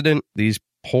vice president. These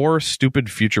poor,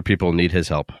 stupid future people need his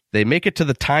help. They make it to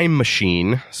the time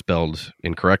machine, spelled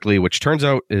incorrectly, which turns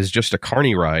out is just a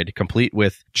carny ride, complete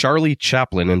with Charlie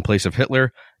Chaplin in place of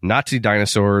Hitler, Nazi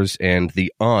dinosaurs, and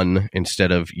the UN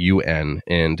instead of UN.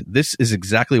 And this is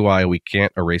exactly why we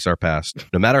can't erase our past,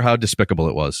 no matter how despicable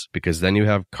it was, because then you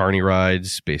have carny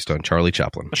rides based on Charlie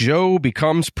Chaplin. Joe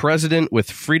becomes president with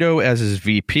Frito as his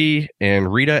VP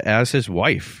and Rita as his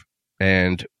wife.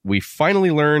 And we finally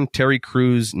learn Terry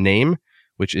Crews' name,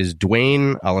 which is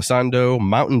Dwayne Alessandro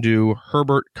Mountain Dew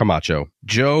Herbert Camacho.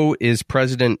 Joe is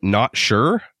president not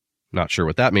sure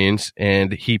what that means,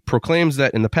 and he proclaims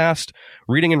that in the past,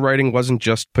 reading and writing wasn't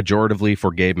just pejoratively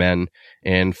for gay men,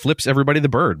 and flips everybody the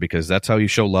bird, because that's how you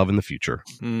show love in the future.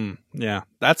 Yeah,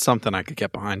 that's something I could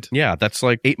get behind. Yeah, that's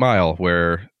like 8 Mile,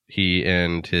 where he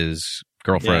and his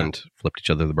girlfriend flipped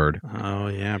each other the bird. Oh,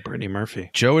 yeah, Brittany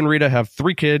Murphy. Joe and Rita have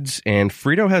 3 kids, and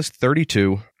Frito has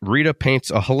 32. Rita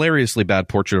paints a hilariously bad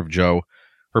portrait of Joe.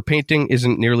 Her painting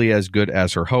isn't nearly as good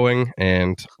as her hoeing,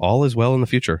 and all is well in the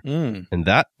future. And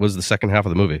that was the second half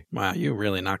of the movie. Wow, you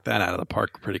really knocked that out of the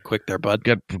park pretty quick there, bud.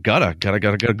 Gotta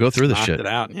go through this shit. Knocked it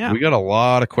out, yeah. We got a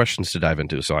lot of questions to dive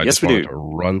into, so I just wanted to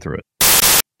run through it.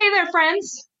 Hey there,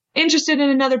 friends. Interested in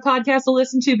another podcast to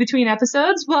listen to between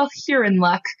episodes? Well, you're in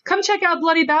luck. Come check out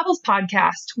Bloody Babbles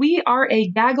podcast. We are a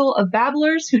gaggle of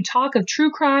babblers who talk of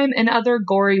true crime and other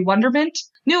gory wonderment.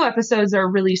 New episodes are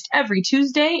released every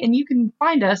Tuesday, and you can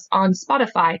find us on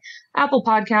Spotify, Apple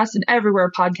Podcasts, and everywhere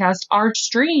podcasts are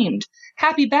streamed.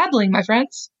 Happy babbling, my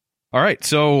friends. All right.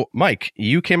 So, Mike,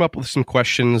 you came up with some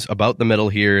questions about the middle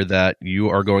here that you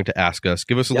are going to ask us.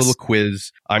 Give us a little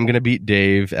quiz. I'm going to beat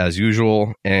Dave as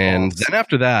usual. And then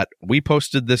after that, we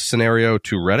posted this scenario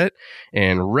to Reddit,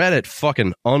 and Reddit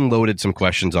fucking unloaded some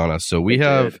questions on us. So we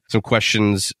have some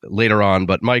questions later on.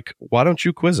 But Mike, why don't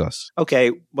you quiz us?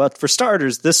 Okay. Well, for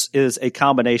starters, this is a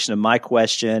combination of my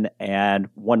question and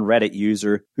one Reddit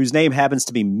user whose name happens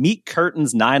to be Meat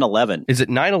Curtains 911. Is it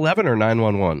 911 or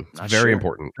 911? Very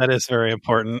important. That is very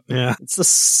important. Yeah. It's the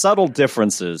subtle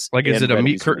differences. Like, is it a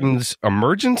Meat Curtains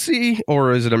emergency,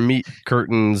 or is it a Meat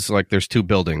Curtains like there's 2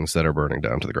 buildings that are burning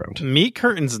down to the ground? Meat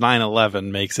Curtains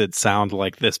 911 makes it sound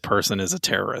like this person is a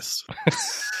terrorist.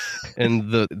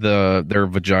 And their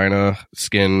vagina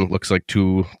skin looks like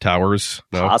 2 towers.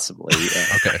 No? Possibly. Yeah.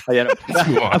 Okay. Let's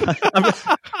move on.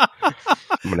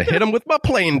 I'm going to hit him with my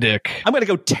plane dick. I'm going to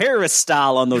go terrorist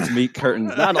style on those Meat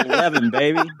Curtains. 9/11,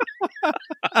 baby.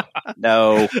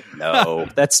 No.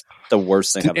 That's the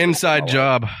worst thing. It's an inside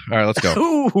job. All right, let's go.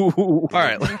 All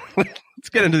right, let's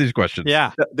get into these questions.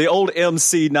 Yeah. The old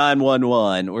MC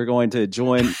 911. We're going to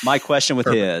join my question with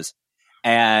his.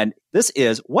 And this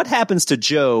is, what happens to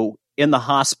Joe in the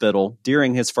hospital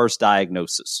during his first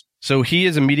diagnosis? So he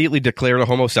is immediately declared a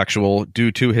homosexual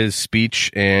due to his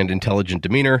speech and intelligent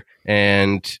demeanor.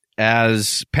 And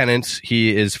as penance,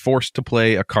 he is forced to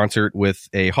play a concert with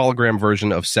a hologram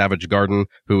version of Savage Garden,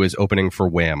 who is opening for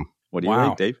Wham. What do you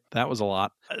think, Dave? That was a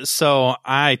lot. So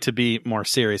to be more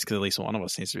serious, because at least one of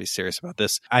us needs to be serious about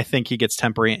this, I think he gets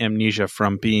temporary amnesia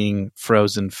from being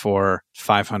frozen for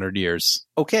 500 years.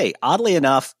 Okay, oddly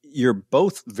enough, you're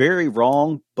both very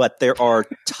wrong, but there are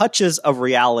touches of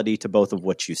reality to both of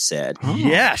what you said. Oh.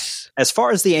 Yes. As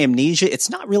far as the amnesia, it's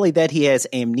not really that he has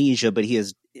amnesia, but he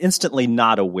is instantly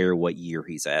not aware what year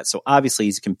he's at. So obviously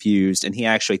he's confused, and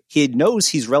he knows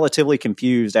he's relatively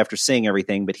confused after seeing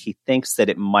everything, but he thinks that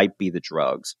it might be the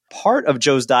drugs. Part of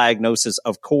Joe's diagnosis,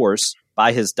 of course,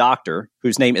 by his doctor,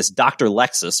 whose name is Dr.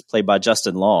 Lexus, played by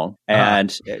Justin Long.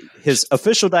 And his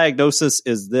official diagnosis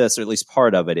is this, or at least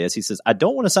part of it is, he says, I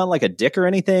don't want to sound like a dick or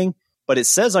anything, but it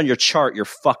says on your chart you're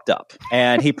fucked up.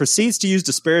 And he proceeds to use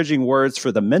disparaging words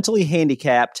for the mentally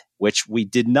handicapped, which we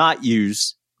did not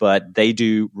use, but they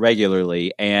do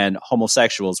regularly, and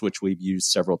homosexuals, which we've used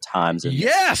several times.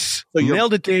 Yes! So you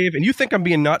nailed it, Dave. And you think I'm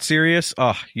being not serious?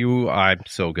 I'm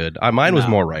so good. Mine was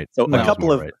more right. So a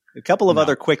couple of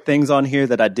other quick things on here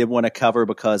that I did want to cover,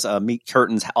 because Meat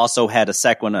Curtains also had a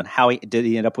second one on how he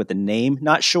end up with the name,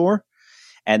 not sure.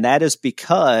 And that is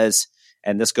because,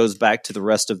 and this goes back to the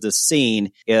rest of this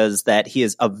scene, is that he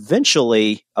is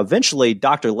eventually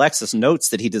Dr. Lexus notes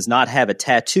that he does not have a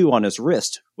tattoo on his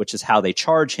wrist, which is how they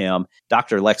charge him.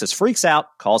 Dr. Lexus freaks out,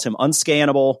 calls him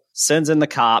unscannable, sends in the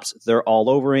cops. They're all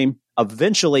over him.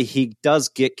 Eventually, he does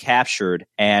get captured,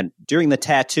 and during the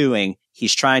tattooing,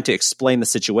 he's trying to explain the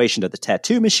situation to the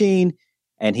tattoo machine,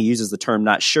 and he uses the term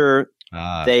not sure.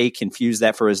 They confuse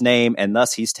that for his name, and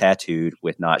thus he's tattooed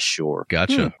with not sure.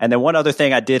 Gotcha. And then one other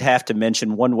thing I did have to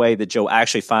mention, one way that Joe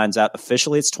actually finds out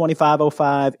officially it's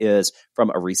 2505 is from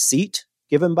a receipt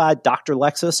given by Dr.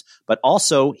 Lexus, but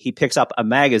also he picks up a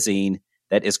magazine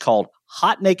that is called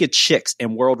Hot Naked Chicks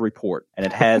in World Report, and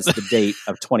it has the date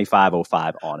of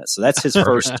 2505 on it. So that's his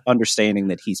first understanding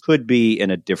that he could be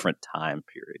in a different time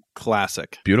period.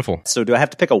 Classic. Beautiful. So do I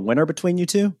have to pick a winner between you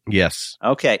two? Yes.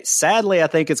 Okay. Sadly, I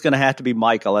think it's going to have to be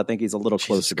Michael. I think he's a little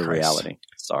closer to reality.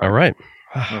 Sorry. All right.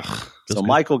 So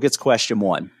Michael gets question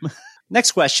 1.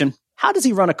 Next question. How does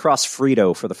he run across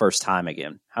Frito for the first time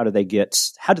again? How do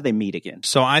they meet again?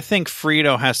 So I think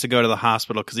Frito has to go to the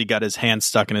hospital because he got his hand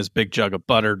stuck in his big jug of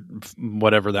butter,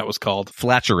 whatever that was called.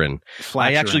 Flatulin.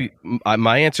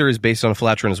 My answer is based on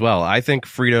Flatulin as well. I think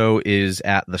Frito is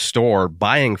at the store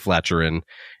buying Flatulin,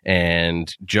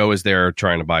 and Joe is there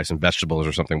trying to buy some vegetables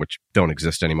or something, which don't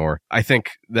exist anymore. I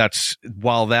think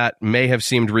while that may have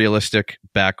seemed realistic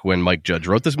back when Mike Judge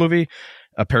wrote this movie,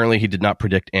 apparently he did not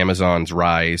predict Amazon's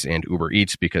rise and Uber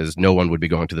Eats because no one would be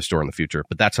going to the store in the future.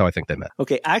 But that's how I think they met.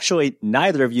 Okay, actually,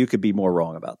 neither of you could be more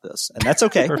wrong about this, and that's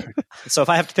okay. So if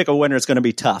I have to pick a winner, it's going to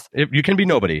be tough. You can be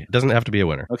nobody. It doesn't have to be a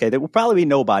winner. Okay, there will probably be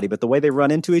nobody, but the way they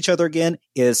run into each other again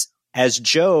is as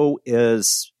Joe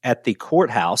is at the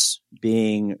courthouse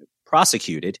being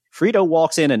prosecuted, Frito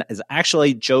walks in and is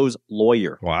actually Joe's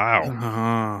lawyer.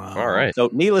 Wow. All right. So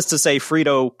needless to say,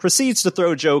 Frito proceeds to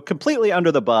throw Joe completely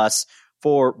under the bus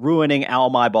for ruining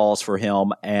All My Balls for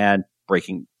him and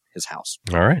breaking his house.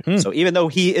 All right. So even though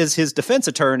he is his defense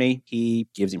attorney, he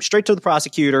gives him straight to the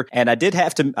prosecutor. And I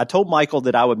told Michael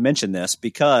that I would mention this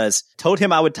because I told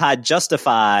him I would tie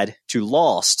Justified to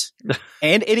Lost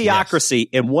and Idiocracy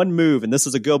in one move. And this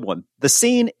is a good one. The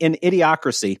scene in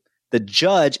Idiocracy, the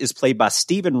judge is played by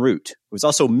Stephen Root, who's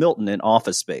also Milton in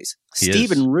Office Space.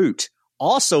 Stephen Root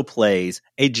also plays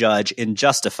a judge in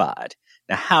Justified.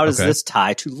 Now, how does this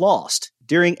tie to Lost?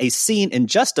 During a scene in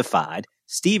Justified,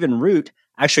 Stephen Root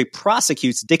actually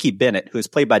prosecutes Dickie Bennett, who is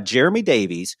played by Jeremy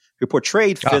Davies, who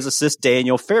portrayed physicist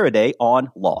Daniel Faraday on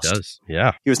Lost.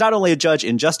 Yeah. He was not only a judge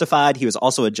in Justified, he was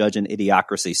also a judge in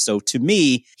Idiocracy. So to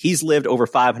me, he's lived over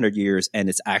 500 years, and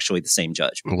it's actually the same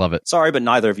judge. Love it. Sorry, but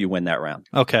neither of you win that round.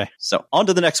 Okay. So on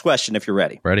to the next question if you're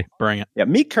ready. Ready. Bring it. Yeah,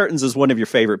 Meat Curtains is one of your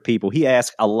favorite people. He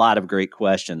asks a lot of great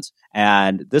questions,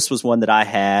 and this was one that I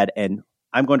had, and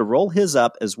I'm going to roll his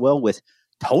up as well with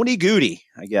Tony Goody,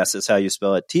 I guess is how you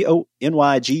spell it,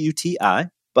 Tonyguti.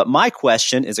 But my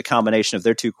question is a combination of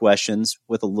their two questions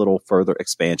with a little further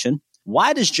expansion.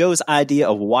 Why does Joe's idea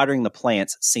of watering the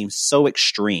plants seem so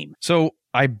extreme? So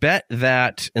I bet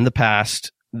that in the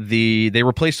past, they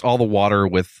replaced all the water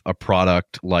with a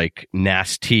product like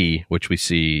Nasty, which we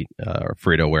see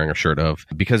Frito wearing a shirt of,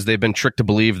 because they've been tricked to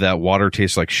believe that water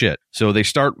tastes like shit. So they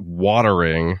start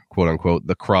watering, quote unquote,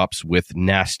 the crops with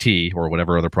Nasty or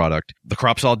whatever other product. The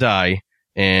crops all die,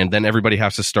 and then everybody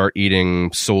has to start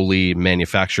eating solely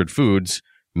manufactured foods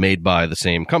made by the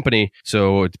same company.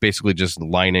 So it's basically just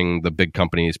lining the big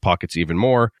company's pockets even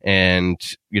more. And,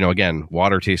 again,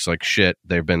 water tastes like shit.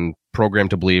 They've been programmed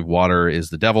to believe water is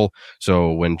the devil.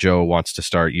 So when Joe wants to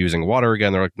start using water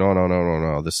again, they're like,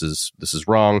 no, this is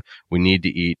wrong. We need to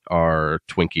eat our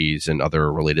Twinkies and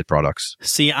other related products.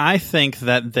 See, I think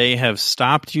that they have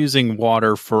stopped using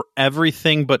water for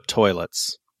everything but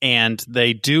toilets. And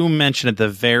they do mention at the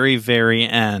very, very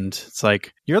end, it's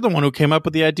like, you're the one who came up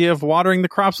with the idea of watering the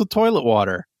crops with toilet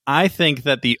water. I think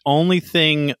that the only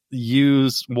thing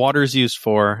water's used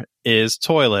for is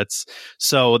toilets.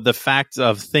 So the fact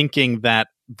of thinking that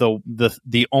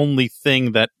the only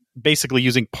thing that basically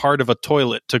using part of a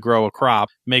toilet to grow a crop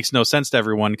makes no sense to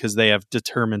everyone because they have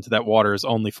determined that water is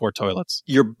only for toilets.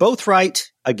 You're both right.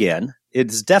 Again,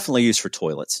 it's definitely used for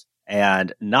toilets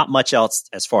and not much else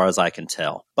as far as I can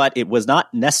tell. But it was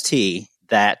not Nestea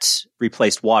that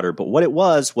replaced water. But what it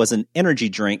was an energy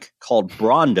drink called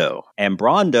Brondo. And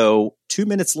Brondo, 2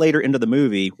 minutes later into the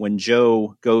movie, when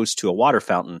Joe goes to a water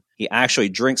fountain, he actually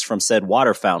drinks from said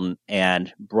water fountain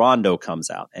and Brondo comes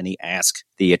out. And he asks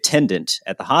the attendant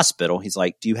at the hospital, he's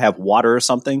like, do you have water or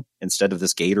something instead of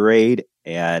this Gatorade?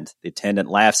 And the attendant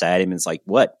laughs at him and is like,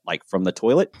 what? Like from the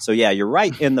toilet? So yeah, you're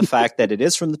right in the fact that it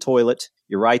is from the toilet.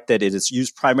 You're right that it is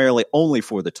used primarily only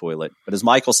for the toilet. But as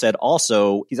Michael said,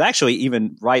 also, he's actually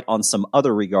even right on some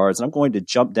other regards. And I'm going to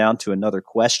jump down to another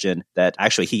question that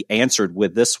actually he answered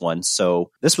with this one.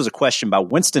 So this was a question by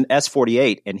Winston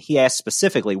S48, and he asked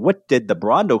specifically, what did the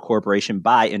Brondo Corporation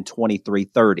buy in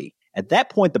 2330? At that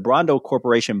point, the Brondo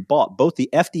Corporation bought both the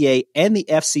FDA and the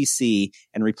FCC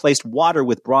and replaced water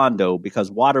with Brondo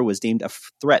because water was deemed a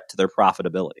threat to their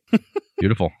profitability.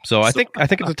 Beautiful. So I think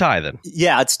it's a tie then.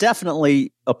 Yeah, it's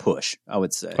definitely a push, I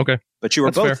would say. Okay. But you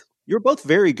were both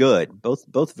very good,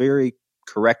 both very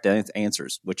correct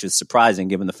answers, which is surprising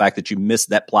given the fact that you missed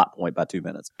that plot point by 2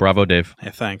 minutes. Bravo, Dave.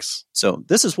 Hey, thanks. So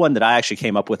this is one that I actually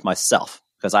came up with myself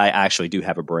because I actually do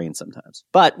have a brain sometimes.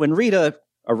 But when Rita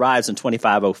arrives in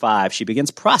 2505, she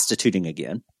begins prostituting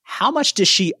again. How much does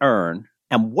she earn,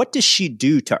 and what does she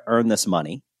do to earn this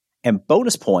money? And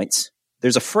bonus points,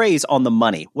 there's a phrase on the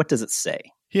money. What does it say?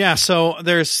 Yeah, so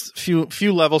there's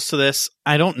few levels to this.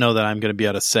 I don't know that I'm going to be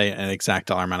able to say an exact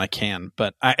dollar amount. I can,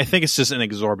 but I think it's just an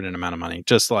exorbitant amount of money.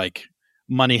 Just like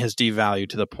money has devalued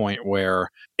to the point where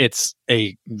it's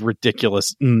a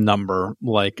ridiculous number,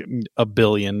 like $1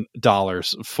 billion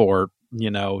for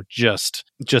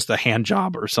just a hand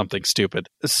job or something stupid.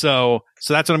 So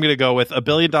that's what I'm going to go with. $1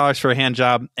 billion for a hand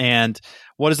job. And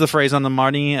what is the phrase on the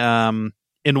money? In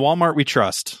Walmart, we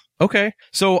trust. Okay.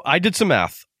 So I did some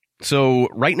math. So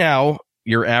right now,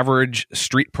 your average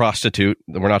street prostitute,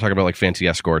 we're not talking about like fancy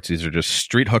escorts. These are just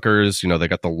street hookers. They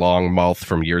got the long mouth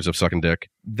from years of sucking dick.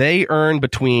 They earn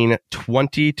between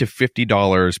 $20 to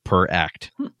 $50 per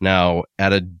act. Now,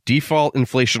 at a default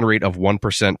inflation rate of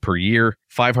 1% per year,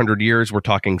 500 years, we're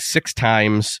talking 6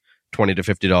 times $20 to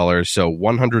 $50. So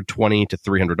 $120 to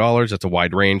 $300. That's a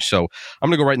wide range. So I'm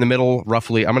going to go right in the middle,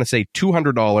 roughly. I'm going to say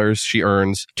 $200 she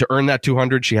earns. To earn that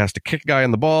 $200, she has to kick a guy in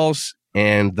the balls.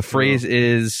 And the phrase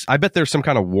is, I bet there's some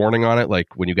kind of warning on it, like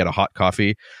when you get a hot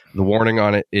coffee, the warning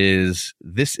on it is,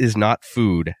 this is not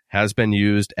food, has been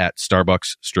used at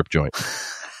Starbucks strip joint.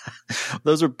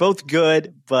 Those are both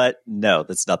good, but no,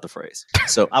 that's not the phrase.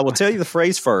 So I will tell you the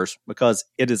phrase first because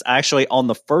it is actually on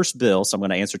the first bill. So I'm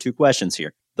going to answer 2 questions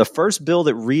here. The first bill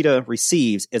that Rita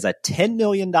receives is a $10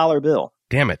 million bill.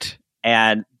 Damn it.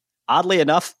 And oddly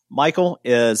enough, Michael,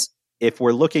 is if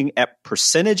we're looking at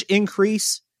percentage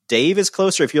increase, Dave is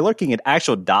closer. If you're looking at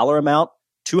actual dollar amount,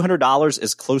 $200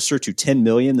 is closer to 10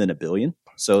 million than $1 billion.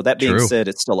 So that being said,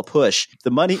 it's still a push.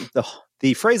 The money,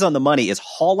 the phrase on the money is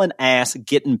hauling ass,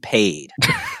 getting paid.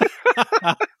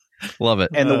 Love it.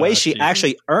 And the way she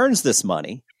actually earns this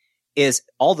money is,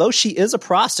 although she is a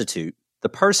prostitute, the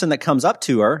person that comes up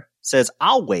to her says,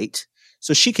 I'll wait.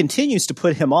 So she continues to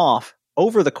put him off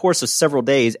over the course of several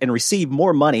days and receive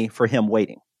more money for him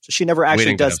waiting. So she never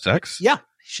actually does sex. Yeah.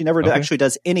 She never actually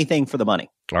does anything for the money.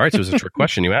 All right. So it was a trick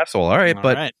question, you asshole. All right.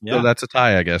 So that's a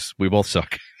tie, I guess. We both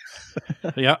suck.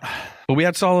 Yeah. But we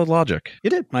had solid logic. You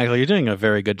did. Michael, you're doing a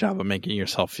very good job of making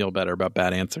yourself feel better about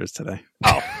bad answers today.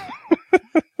 Oh.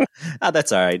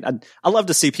 That's all right. I love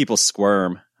to see people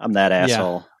squirm. I'm that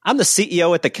asshole. Yeah. I'm the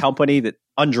CEO at the company that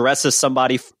undresses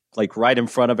somebody like right in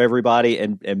front of everybody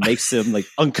and makes them like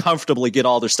uncomfortably get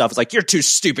all their stuff. It's like, you're too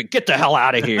stupid. Get the hell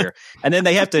out of here. And then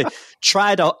they have to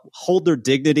try to hold their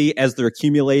dignity as they're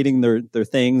accumulating their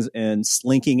things and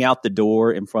slinking out the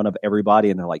door in front of everybody.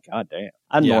 And they're like, God damn.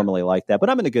 I'm normally like that, but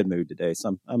I'm in a good mood today.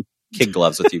 So I'm kid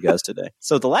gloves with you guys today.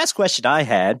 So the last question I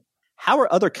had, how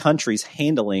are other countries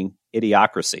handling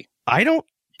idiocracy? I don't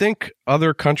think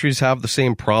other countries have the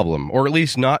same problem, or at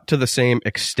least not to the same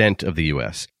extent of the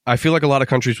U.S. I feel like a lot of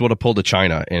countries would have pulled to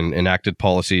China and enacted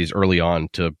policies early on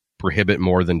to prohibit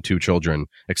more than 2 children,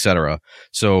 etc.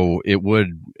 So it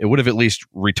would have at least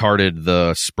retarded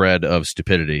the spread of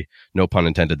stupidity, no pun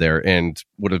intended there, and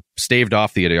would have staved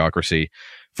off the idiocracy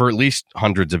for at least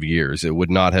hundreds of years. It would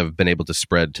not have been able to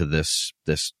spread to this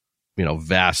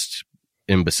vast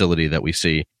imbecility that we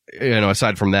see.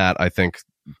 Aside from that, I think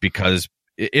because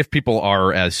if people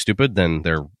are as stupid, then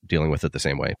they're dealing with it the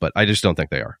same way. But I just don't think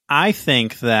they are. I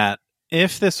think that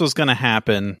if this was going to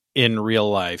happen in real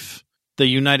life, the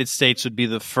United States would be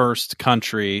the first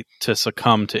country to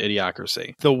succumb to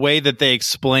idiocracy. The way that they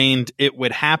explained it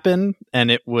would happen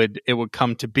and it would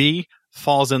come to be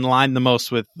falls in line the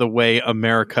most with the way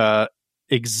America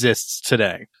exists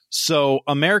today. So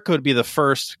America would be the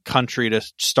first country to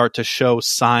start to show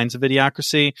signs of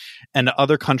idiocracy, and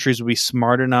other countries would be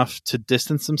smart enough to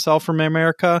distance themselves from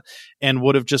America and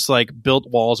would have just built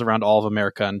walls around all of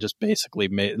America and just basically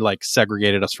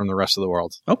segregated us from the rest of the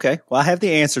world. Okay. Well, I have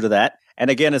the answer to that. And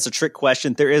again, it's a trick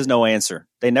question. There is no answer.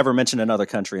 They never mention another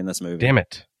country in this movie. Damn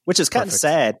it. Which is kind of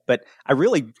sad, but I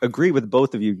really agree with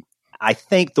both of you. I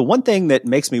think the one thing that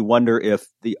makes me wonder if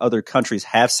the other countries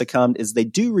have succumbed is they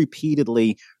do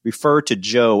repeatedly refer to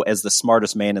Joe as the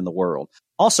smartest man in the world.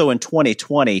 Also in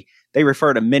 2020, they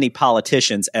refer to many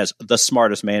politicians as the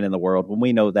smartest man in the world when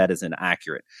we know that is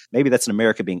inaccurate. Maybe that's an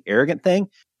America being arrogant thing.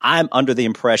 I'm under the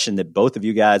impression that both of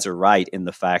you guys are right in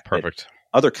the fact that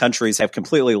other countries have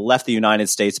completely left the United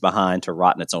States behind to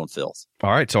rot in its own filth.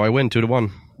 All right, so I win 2-1.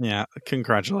 Yeah,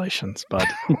 congratulations, bud.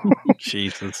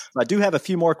 Jesus. I do have a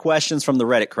few more questions from the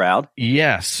Reddit crowd.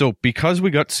 Yes, so because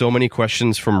we got so many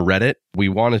questions from Reddit, we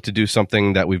wanted to do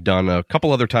something that we've done a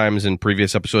couple other times in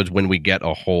previous episodes when we get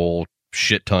a whole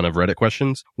shit ton of Reddit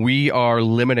questions. We are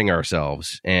limiting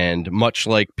ourselves, and much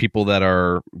like people that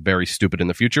are very stupid in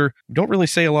the future, don't really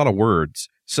say a lot of words.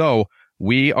 So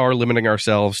we are limiting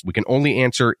ourselves. We can only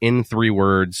answer in 3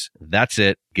 words. That's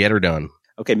it. Get her done.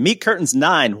 Okay, Meat Curtains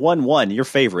 911, your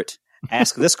favorite.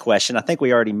 Ask this question. I think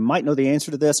we already might know the answer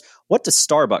to this. What does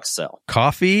Starbucks sell?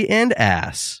 Coffee and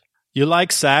ass. You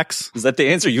like sex? Is that the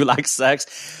answer? You like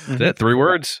sex? That's it. 3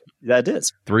 words. That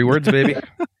is. 3 words, baby.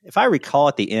 If I recall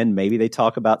at the end, maybe they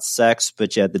talk about sex,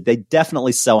 but yeah, they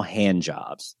definitely sell hand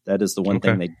jobs. That is the one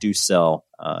thing they do sell,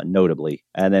 notably.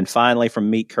 And then finally from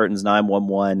Meat Curtains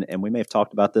 911, and we may have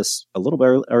talked about this a little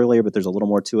bit earlier, but there's a little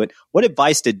more to it. What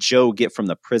advice did Joe get from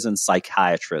the prison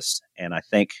psychiatrist? And I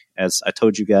think, as I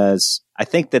told you guys, I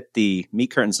think that the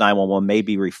Meat Curtains 911 may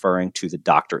be referring to the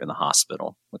doctor in the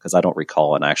hospital, because I don't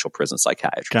recall an actual prison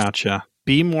psychiatrist. Gotcha.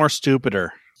 Be more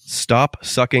stupider. Stop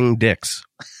sucking dicks.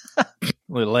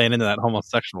 We're laying into that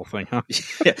homosexual thing, huh?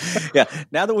 Yeah.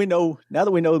 Now that we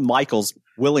know Michael's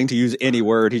willing to use any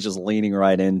word, he's just leaning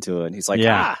right into it. And he's like,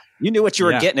 you knew what you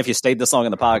were getting if you stayed this long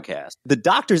in the podcast. The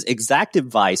doctor's exact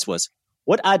advice was,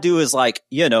 what I do is like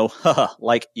you know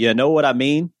what I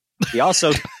mean? He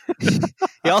also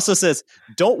says,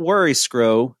 don't worry,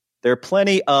 Scro. There are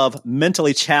plenty of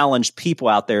mentally challenged people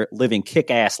out there living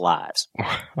kick-ass lives.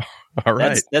 All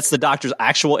right. That's the doctor's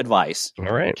actual advice.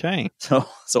 All right. Okay. So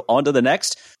on to the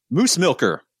next. Moose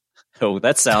milker. Oh,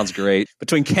 that sounds great.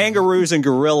 Between kangaroos and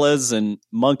gorillas and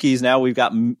monkeys, now we've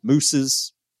got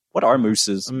mooses. What are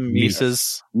mooses?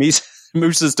 Mises.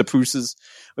 Mooses to pooses.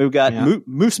 We've got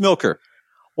moose milker.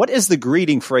 What is the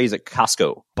greeting phrase at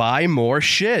Costco? Buy more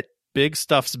shit. Big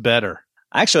stuff's better.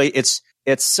 Actually, it's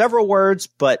several words,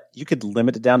 but you could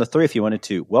limit it down to 3 if you wanted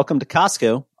to. Welcome to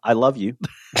Costco. I love you.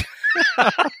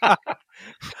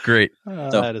 Great.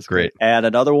 That is great. And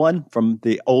another one from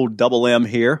the old double M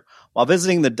here. While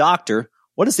visiting the doctor,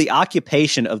 what is the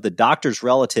occupation of the doctor's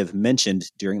relative mentioned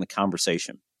during the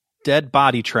conversation? Dead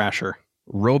body trasher.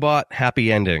 Robot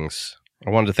happy endings.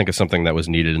 I wanted to think of something that was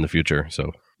needed in the future.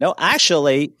 So no,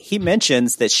 actually, he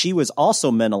mentions that she was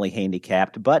also mentally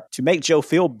handicapped, but to make Joe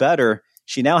feel better,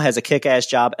 she now has a kick-ass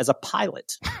job as a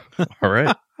pilot. All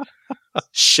right.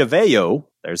 Chevello,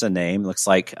 there's a name. Looks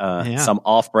like some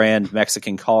off-brand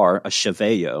Mexican car, a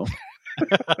Chevello.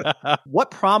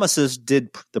 What promises did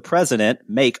the president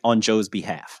make on Joe's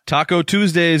behalf? Taco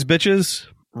Tuesdays, bitches.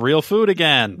 Real food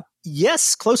again.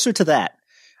 Yes, closer to that.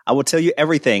 I will tell you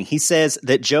everything. He says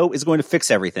that Joe is going to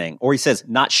fix everything, or he says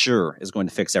not sure is going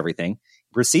to fix everything.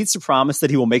 He proceeds to promise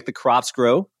that he will make the crops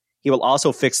grow. He will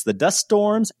also fix the dust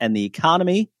storms and the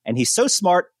economy. And he's so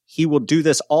smart, he will do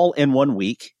this all in 1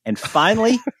 week. And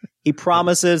finally, he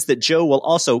promises that Joe will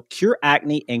also cure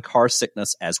acne and car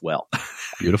sickness as well.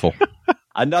 Beautiful.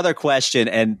 Another question,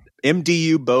 and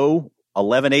MDU Bo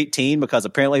 1118, because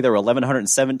apparently there were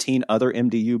 1,117 other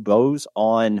MDU Bows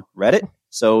on Reddit.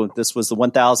 So this was the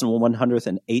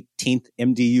 1,118th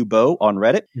MDU Bow on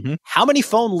Reddit. Mhm. How many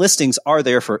phone listings are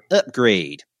there for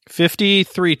upgrade?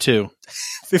 53-2.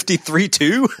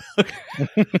 53-2?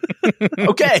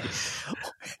 Okay.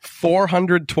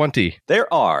 420.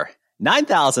 There are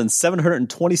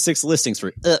 9,726 listings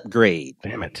for upgrade.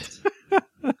 Damn it.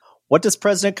 What does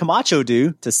President Camacho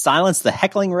do to silence the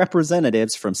heckling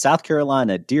representatives from South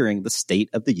Carolina during the State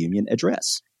of the Union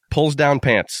address? Pulls down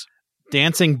pants.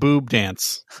 Dancing boob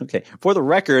dance. Okay. For the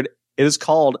record, it is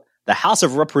called the House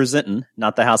of Representin',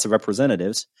 not the House of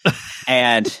Representatives.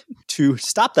 And to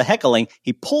stop the heckling,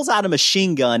 he pulls out a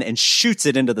machine gun and shoots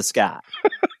it into the sky.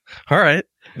 All right.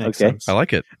 Makes Okay. sense. I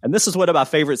like it. And this is one of my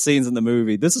favorite scenes in the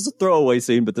movie. This is a throwaway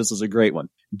scene, but this is a great one.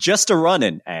 Just a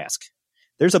runnin', ask.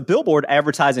 There's a billboard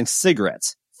advertising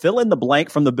cigarettes. Fill in the blank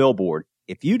from the billboard.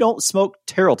 If you don't smoke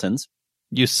Tarleton's,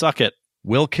 You suck it.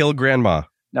 Will kill grandma.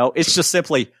 no, it's just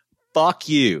simply, fuck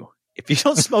you. If you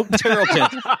don't smoke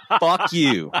Tarleton, fuck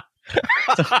you.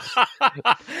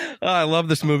 Oh, I love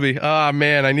this movie. Oh,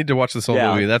 man, I need to watch this whole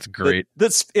Yeah. movie. That's great.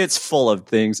 It's full of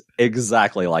things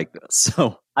exactly like this.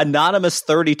 So, Anonymous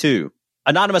 32.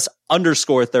 Anonymous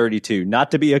underscore 32. Not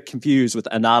to be confused with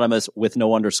Anonymous with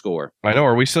no underscore. I know.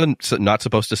 Are we still not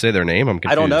supposed to say their name? I'm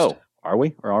confused. I don't know. Are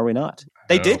we or are we not?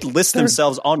 They No. did list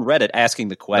themselves on Reddit asking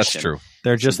the That's question. true.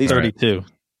 They're just these are- 32.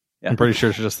 Yeah. I'm pretty sure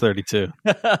it's just 32.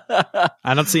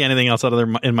 I don't see anything else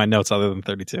in my notes other than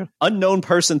 32. Unknown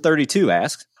person 32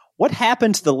 asks, what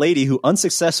happened to the lady who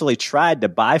unsuccessfully tried to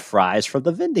buy fries from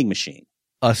the vending machine?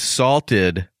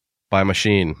 Assaulted by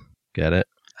machine. Get it?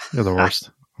 You're the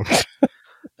worst.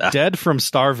 Dead from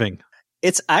starving.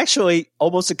 It's actually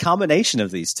almost a combination of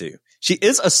these two. She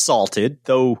is assaulted,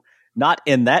 though not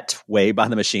in that way by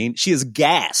the machine. She is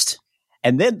gassed.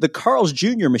 And then the Carl's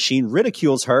Jr. machine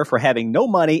ridicules her for having no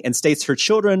money and states her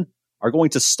children are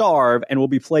going to starve and will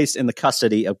be placed in the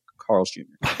custody of Carl's Jr.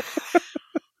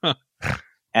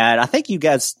 And I think you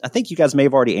guys may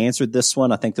have already answered this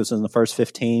one. I think this was in the first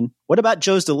 15. What about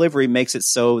Joe's delivery makes it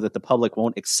so that the public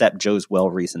won't accept Joe's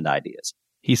well-reasoned ideas?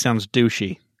 He sounds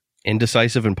douchey.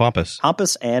 Indecisive and pompous.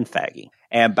 Pompous and faggy.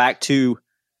 And back to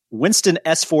Winston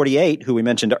S48, who we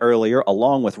mentioned earlier,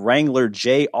 along with Wrangler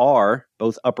JR,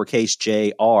 both uppercase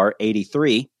JR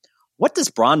 83. What does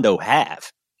Brondo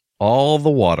have? All the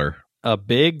water. A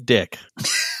big dick.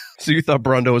 So you thought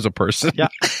Brondo was a person? Yeah.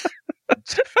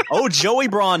 Oh, Joey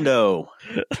Brondo.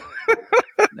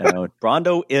 No,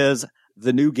 Brondo is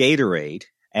the new Gatorade.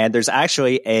 And there's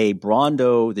actually a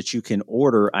Brondo that you can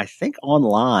order, I think,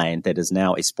 online that is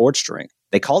now a sports drink.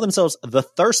 They call themselves the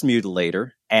Thirst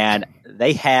Mutilator, and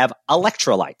they have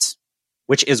electrolytes,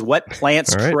 which is what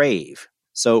plants All right. crave.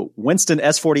 So Winston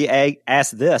S48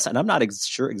 asked this, and I'm not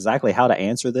sure exactly how to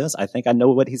answer this. I think I know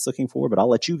what he's looking for, but I'll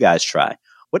let you guys try.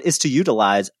 What is to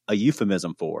utilize a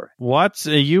euphemism for? What's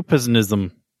a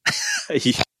euphemism?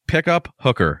 Pick up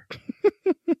hooker.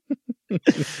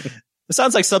 It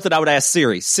sounds like something I would ask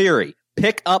Siri. Siri,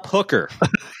 pick up hooker.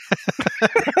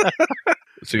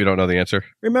 So you don't know the answer?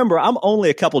 Remember, I'm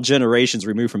only a couple generations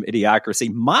removed from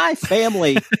Idiocracy. My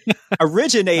family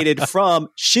originated from,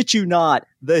 shit you not,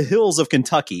 the hills of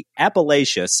Kentucky,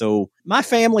 Appalachia. So my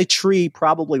family tree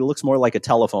probably looks more like a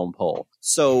telephone pole.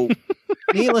 So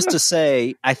needless to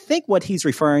say, I think what he's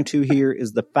referring to here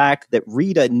is the fact that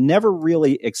Rita never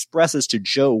really expresses to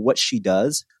Joe what she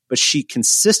does, but she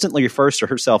consistently refers to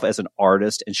herself as an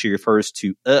artist, and she refers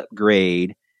to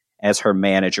Upgrade as her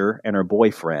manager and her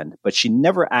boyfriend, but she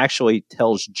never actually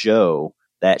tells Joe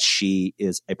that she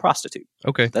is a prostitute.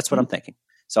 Okay. That's what I'm thinking.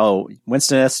 So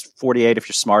Winston S48, if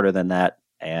you're smarter than that,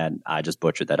 and I just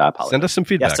butchered that, I apologize. Send us some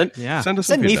feedback. Yeah. Send us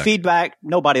some Send me feedback. feedback.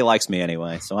 Nobody likes me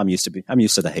anyway, so I'm used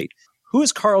to the hate. Who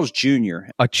is Carl's Jr.?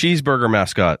 A cheeseburger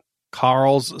mascot.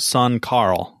 Carl's son,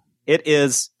 Carl. It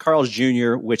is Carl's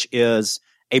Jr., which is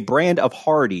a brand of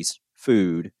Hardee's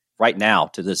food. Right now,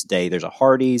 to this day, there's a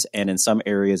Hardee's, and in some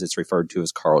areas, it's referred to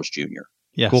as Carl's Jr.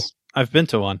 Yes. Cool. I've been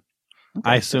to one.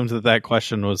 I assumed that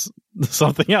question was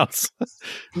something else.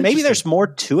 Maybe there's more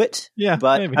to it. Yeah,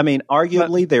 But, maybe. I mean,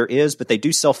 arguably there is, but they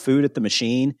do sell food at the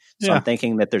machine. So Yeah. I'm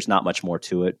thinking that there's not much more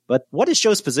to it. But what is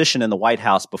Joe's position in the White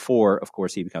House before, of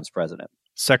course, he becomes president?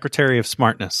 Secretary of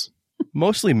Smartness.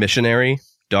 Mostly missionary.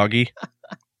 Doggy.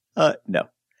 No.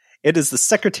 It is the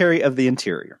Secretary of the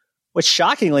Interior, which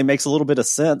shockingly makes a little bit of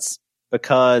sense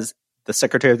because the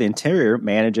Secretary of the Interior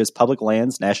manages public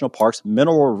lands, national parks,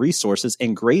 mineral resources,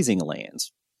 and grazing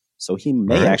lands. So he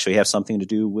may Right. actually have something to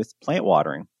do with plant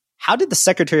watering. How did the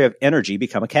Secretary of Energy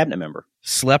become a cabinet member?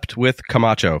 Slept with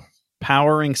Camacho.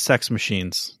 Powering sex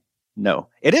machines. No.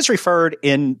 It is referred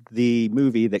in the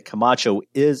movie that Camacho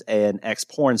is an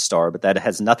ex-porn star, but that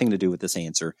has nothing to do with this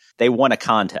answer. They won a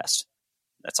contest.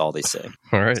 That's all they say.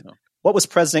 All right. So, what was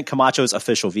President Camacho's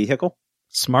official vehicle?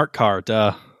 Smart car,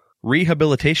 duh.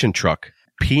 Rehabilitation truck.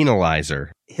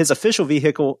 Penalizer. His official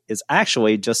vehicle is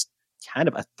actually just kind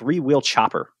of a 3-wheel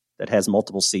chopper that has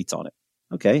multiple seats on it.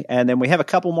 Okay, and then we have a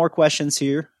couple more questions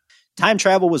here. Time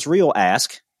travel was real.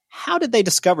 Ask, how did they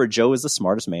discover Joe is the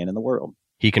smartest man in the world?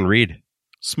 He can read.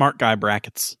 Smart guy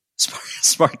brackets.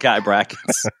 Smart guy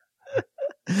brackets.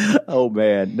 Oh,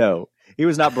 man, no. He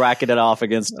was not bracketed off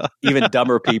against even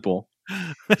dumber people.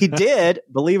 He did,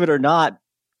 believe it or not,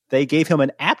 they gave him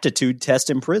an aptitude test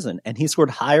in prison, and he scored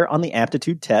higher on the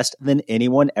aptitude test than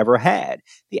anyone ever had.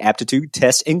 The aptitude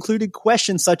test included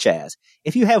questions such as,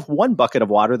 if you have one bucket of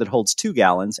water that holds 2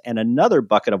 gallons and another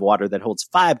bucket of water that holds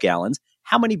 5 gallons,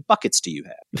 how many buckets do you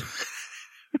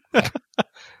have?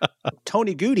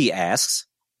 Tony Goody asks,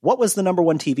 what was the number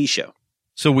 1 TV show?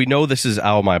 So we know this is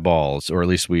Ow My Balls, or at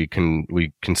least we can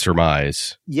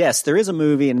surmise. Yes, there is a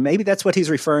movie, and maybe that's what he's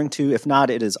referring to. If not,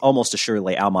 it is almost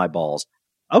assuredly Ow My Balls.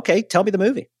 Okay, tell me the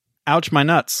movie. Ouch, my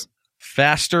nuts.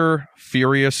 Faster,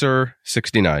 Furiouser,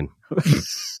 69.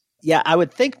 Yeah, I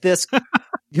would think this,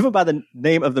 given by the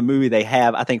name of the movie they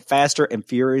have, I think Faster and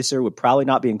Furiouser would probably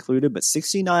not be included, but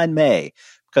 69 may,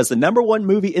 because the number 1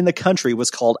 movie in the country was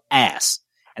called Ass.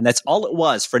 And that's all it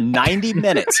was for 90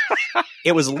 minutes.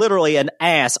 It was literally an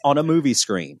ass on a movie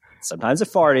screen. Sometimes it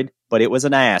farted, but it was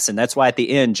an ass. And that's why at the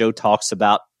end, Joe talks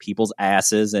about people's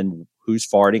asses and who's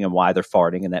farting and why they're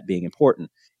farting and that being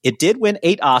important. It did win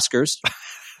 8 Oscars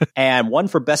and 1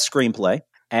 for Best Screenplay.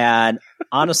 And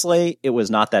honestly, it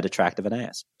was not that attractive an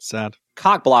ass. Sad.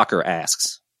 Cockblocker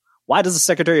asks, why does the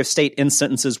Secretary of State end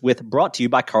sentences with brought to you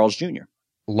by Carl's Jr.?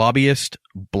 Lobbyist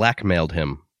blackmailed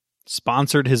him.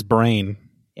 Sponsored his brain.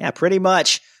 Yeah, pretty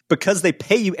much. Because they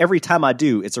pay you every time I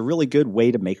do. It's a really good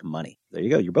way to make money. There you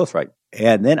go. You're both right.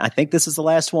 And then I think this is the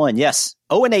last one. Yes.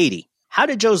 0-80. How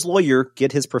did Joe's lawyer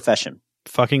get his profession?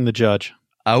 Fucking the judge.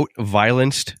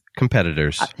 Out-violenced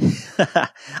competitors.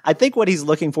 I think what he's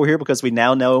looking for here, because we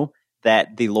now know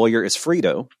that the lawyer is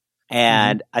Frito.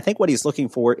 And I think what he's looking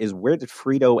for is where did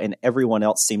Frito and everyone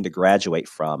else seem to graduate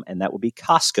from? And that would be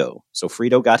Costco. So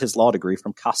Frito got his law degree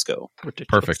from Costco.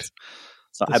 Ridiculous. Perfect.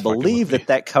 So I believe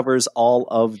that covers all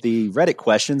of the Reddit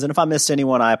questions. And if I missed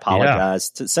anyone, I apologize.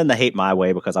 Send the hate my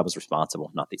way because I was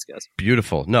responsible, not these guys.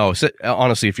 Beautiful. No,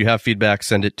 honestly, if you have feedback,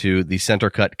 send it to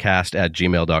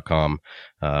thecentercutcast@gmail.com.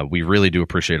 We really do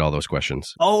appreciate all those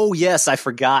questions. Oh, yes, I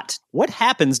forgot. What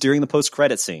happens during the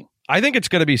post-credit scene? I think it's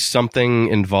going to be something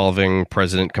involving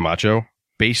President Camacho.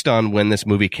 Based on when this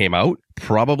movie came out,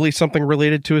 probably something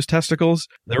related to his testicles.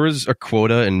 There was a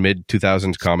quota in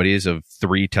mid-2000s comedies of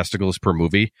 3 testicles per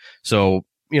movie. So,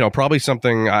 probably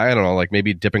something, I don't know, like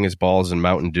maybe dipping his balls in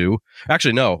Mountain Dew.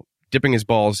 Actually, no, dipping his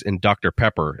balls in Dr.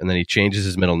 Pepper, and then he changes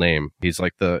his middle name. He's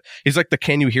like the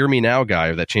Can You Hear Me Now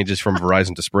guy that changes from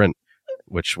Verizon to Sprint,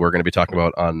 which we're going to be talking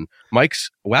about on Mike's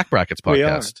Wack Brackets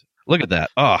podcast. Look at that.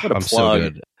 Oh, I'm so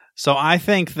good. So I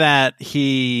think that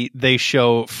they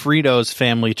show Frito's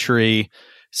family tree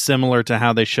similar to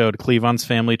how they showed Cleavon's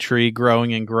family tree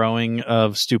growing and growing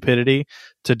of stupidity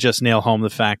to just nail home the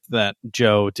fact that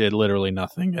Joe did literally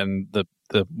nothing and the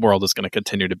world is going to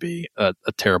continue to be a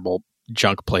terrible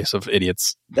junk place of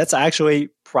idiots. That's actually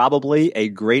probably a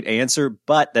great answer,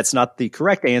 but that's not the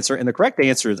correct answer. And the correct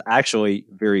answer is actually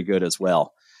very good as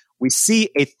well. We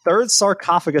see a 3rd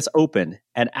sarcophagus open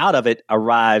and out of it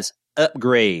arrives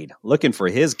Upgrade, looking for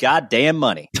his goddamn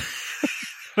money.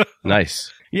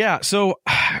 Nice. Yeah, so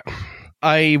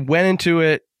I went into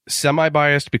it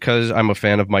semi-biased because I'm a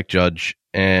fan of Mike Judge,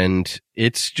 and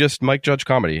it's just Mike Judge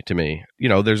comedy to me.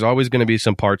 There's always going to be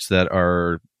some parts that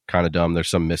are kind of dumb. There's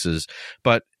some misses,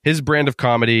 but his brand of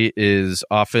comedy is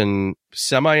often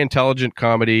semi-intelligent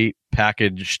comedy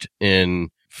packaged in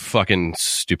fucking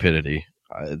stupidity.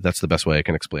 That's the best way I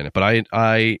can explain it. But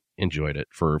I enjoyed it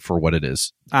for what it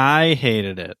is. I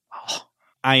hated it.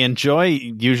 I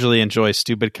usually enjoy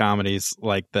stupid comedies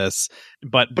like this,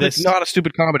 but it's not a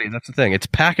stupid comedy. That's the thing. It's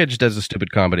packaged as a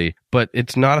stupid comedy, but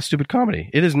it's not a stupid comedy.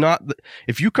 It is not.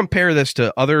 If you compare this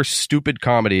to other stupid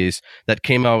comedies that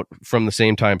came out from the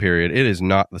same time period, it is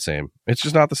not the same. It's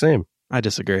just not the same. I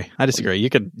disagree. You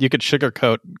could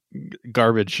sugarcoat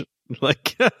garbage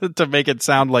like to make it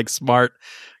sound like smart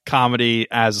comedy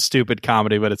as a stupid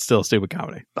comedy, but it's still a stupid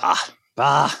comedy.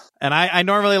 Bah. And I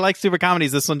normally like stupid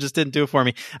comedies. This one just didn't do it for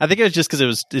me. I think it was just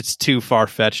because it's too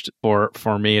far-fetched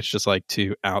for me. It's just like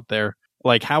too out there.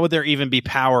 Like, how would there even be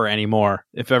power anymore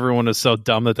if everyone was so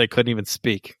dumb that they couldn't even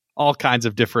speak? all kinds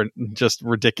of different, just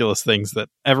ridiculous things that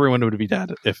everyone would be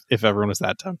dead if everyone was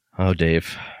that dumb. Oh,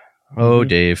 Dave. Oh,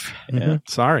 Dave. Yeah.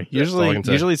 Sorry. Usually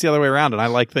it's the other way around, and I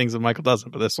like things that Michael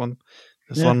doesn't, but this one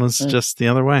was just the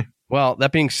other way. Well,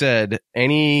 that being said,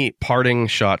 any parting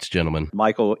shots, gentlemen?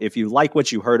 Michael, if you like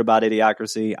what you heard about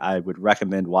Idiocracy, I would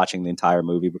recommend watching the entire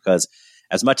movie, because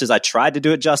as much as I tried to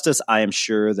do it justice, I am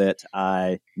sure that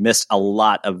I missed a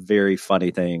lot of very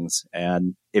funny things.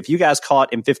 And if you guys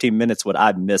caught in 15 minutes what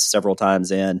I've missed several times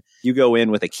in, you go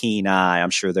in with a keen eye.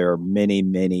 I'm sure there are many,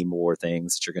 many more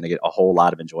things that you're going to get a whole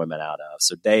lot of enjoyment out of.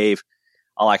 So, Dave,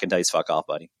 all I can tell you is fuck off,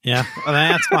 buddy. Yeah,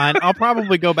 that's fine. I'll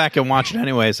probably go back and watch it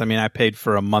anyways. I mean, I paid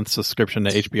for a month's subscription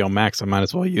to HBO Max. I might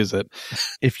as well use it.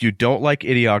 If you don't like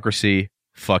Idiocracy,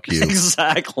 fuck you.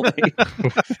 Exactly.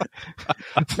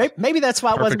 Maybe that's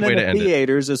why it wasn't in the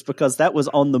theaters, is because that was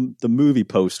on the movie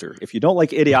poster. If you don't like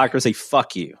Idiocracy,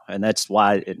 fuck you. And that's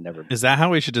why it never... Is that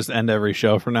how we should just end every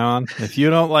show from now on? If you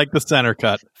don't like the center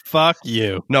cut, fuck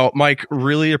you. No, Mike,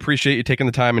 really appreciate you taking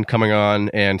the time and coming on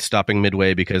and stopping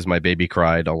midway because my baby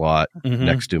cried a lot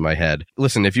next to my head.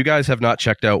 Listen, if you guys have not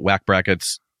checked out Wack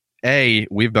Brackets, A,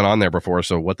 we've been on there before,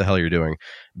 so what the hell are you doing?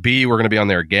 B, we're going to be on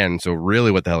there again, so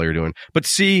really what the hell are you doing? But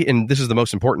C, and this is the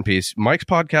most important piece, Mike's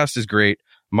podcast is great.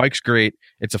 Mike's great.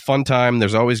 It's a fun time.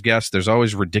 There's always guests. There's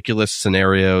always ridiculous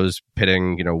scenarios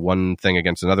pitting, one thing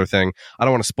against another thing. I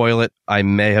don't want to spoil it. I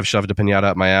may have shoved a piñata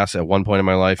up my ass at one point in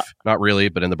my life. Not really,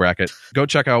 but in the bracket. Go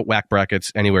check out Wack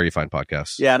Brackets anywhere you find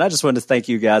podcasts. Yeah, and I just wanted to thank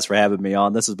you guys for having me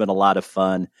on. This has been a lot of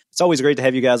fun. It's always great to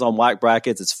have you guys on Wack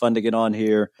Brackets. It's fun to get on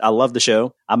here. I love the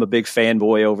show. I'm a big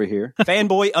fanboy over here.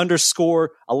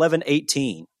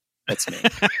 Fanboy_1118. That's me.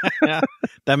 Yeah,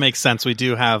 that makes sense. We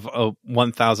do have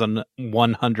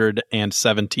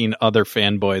 1,117 other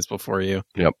fanboys before you.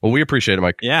 Yep. Well, we appreciate it,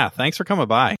 Mike. Yeah, thanks for coming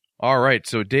by. All right.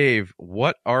 So, Dave,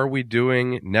 what are we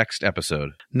doing next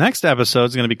episode? Next episode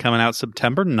is going to be coming out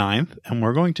September 9th, and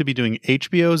we're going to be doing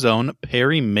HBO's own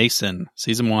Perry Mason,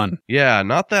 Season 1. Yeah,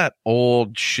 not that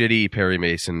old, shitty Perry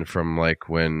Mason from, like,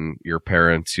 when your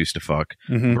parents used to fuck.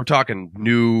 Mm-hmm. We're talking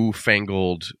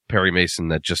new-fangled Perry Mason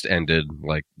that just ended,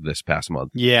 like, this past month.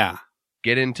 Yeah.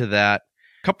 Get into that.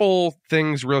 Couple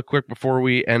things real quick before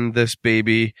we end this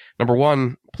baby. Number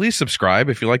one, please subscribe.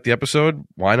 If you like the episode,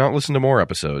 why not listen to more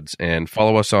episodes? And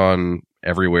follow us on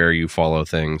everywhere you follow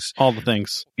things. All the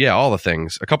things. Yeah, all the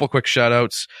things. A couple quick shout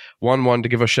outs. One to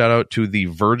give a shout out to the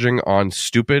Verging on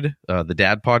Stupid, the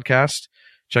dad podcast.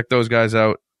 Check those guys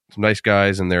out. Some nice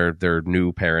guys, and they're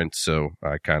new parents, so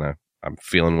I'm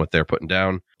feeling what they're putting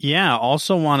down. Yeah,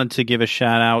 also wanted to give a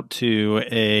shout out to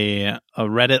a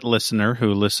Reddit listener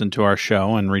who listened to our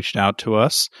show and reached out to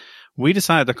us. We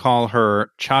decided to call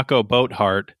her Choco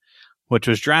Boatheart, which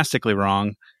was drastically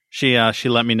wrong. She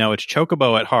let me know it's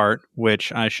Chocobo at heart,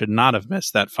 which I should not have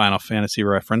missed that Final Fantasy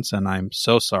reference, and I'm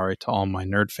so sorry to all my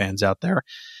nerd fans out there.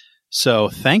 So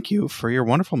thank you for your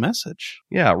wonderful message.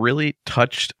 Yeah, really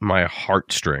touched my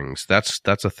heartstrings. That's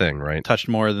a thing, right? Touched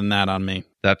more than that on me.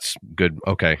 That's good.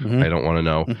 Okay. Mm-hmm. I don't want to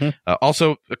know. Mm-hmm.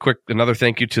 Also, another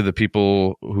thank you to the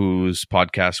people whose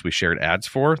podcasts we shared ads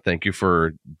for. Thank you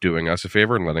for doing us a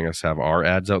favor and letting us have our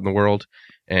ads out in the world.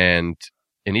 And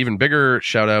an even bigger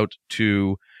shout out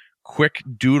to Quick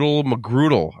Doodle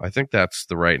McGroodle. I think that's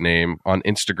the right name on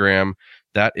Instagram.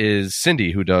 That is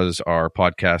Cindy, who does our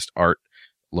podcast art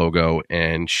logo,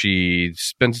 and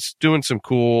she's been doing some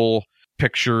cool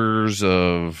pictures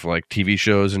of like TV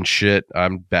shows and shit.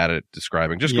 I'm bad at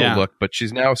describing. Just go look. But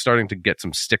she's now starting to get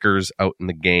some stickers out in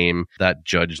the game. That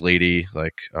judge lady,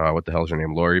 like what the hell is her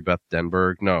name? Lori Beth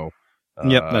Denberg? No.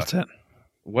 Yep, that's it.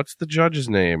 What's the judge's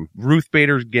name? Ruth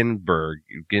Bader Ginsburg.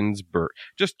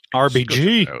 Just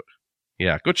RBG. Go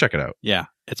go check it out. Yeah,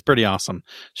 it's pretty awesome.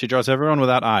 She draws everyone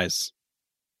without eyes,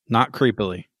 not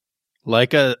creepily,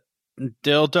 like a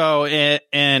dildo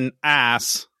in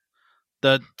ass.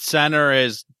 The center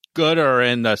is gooder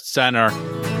in the center.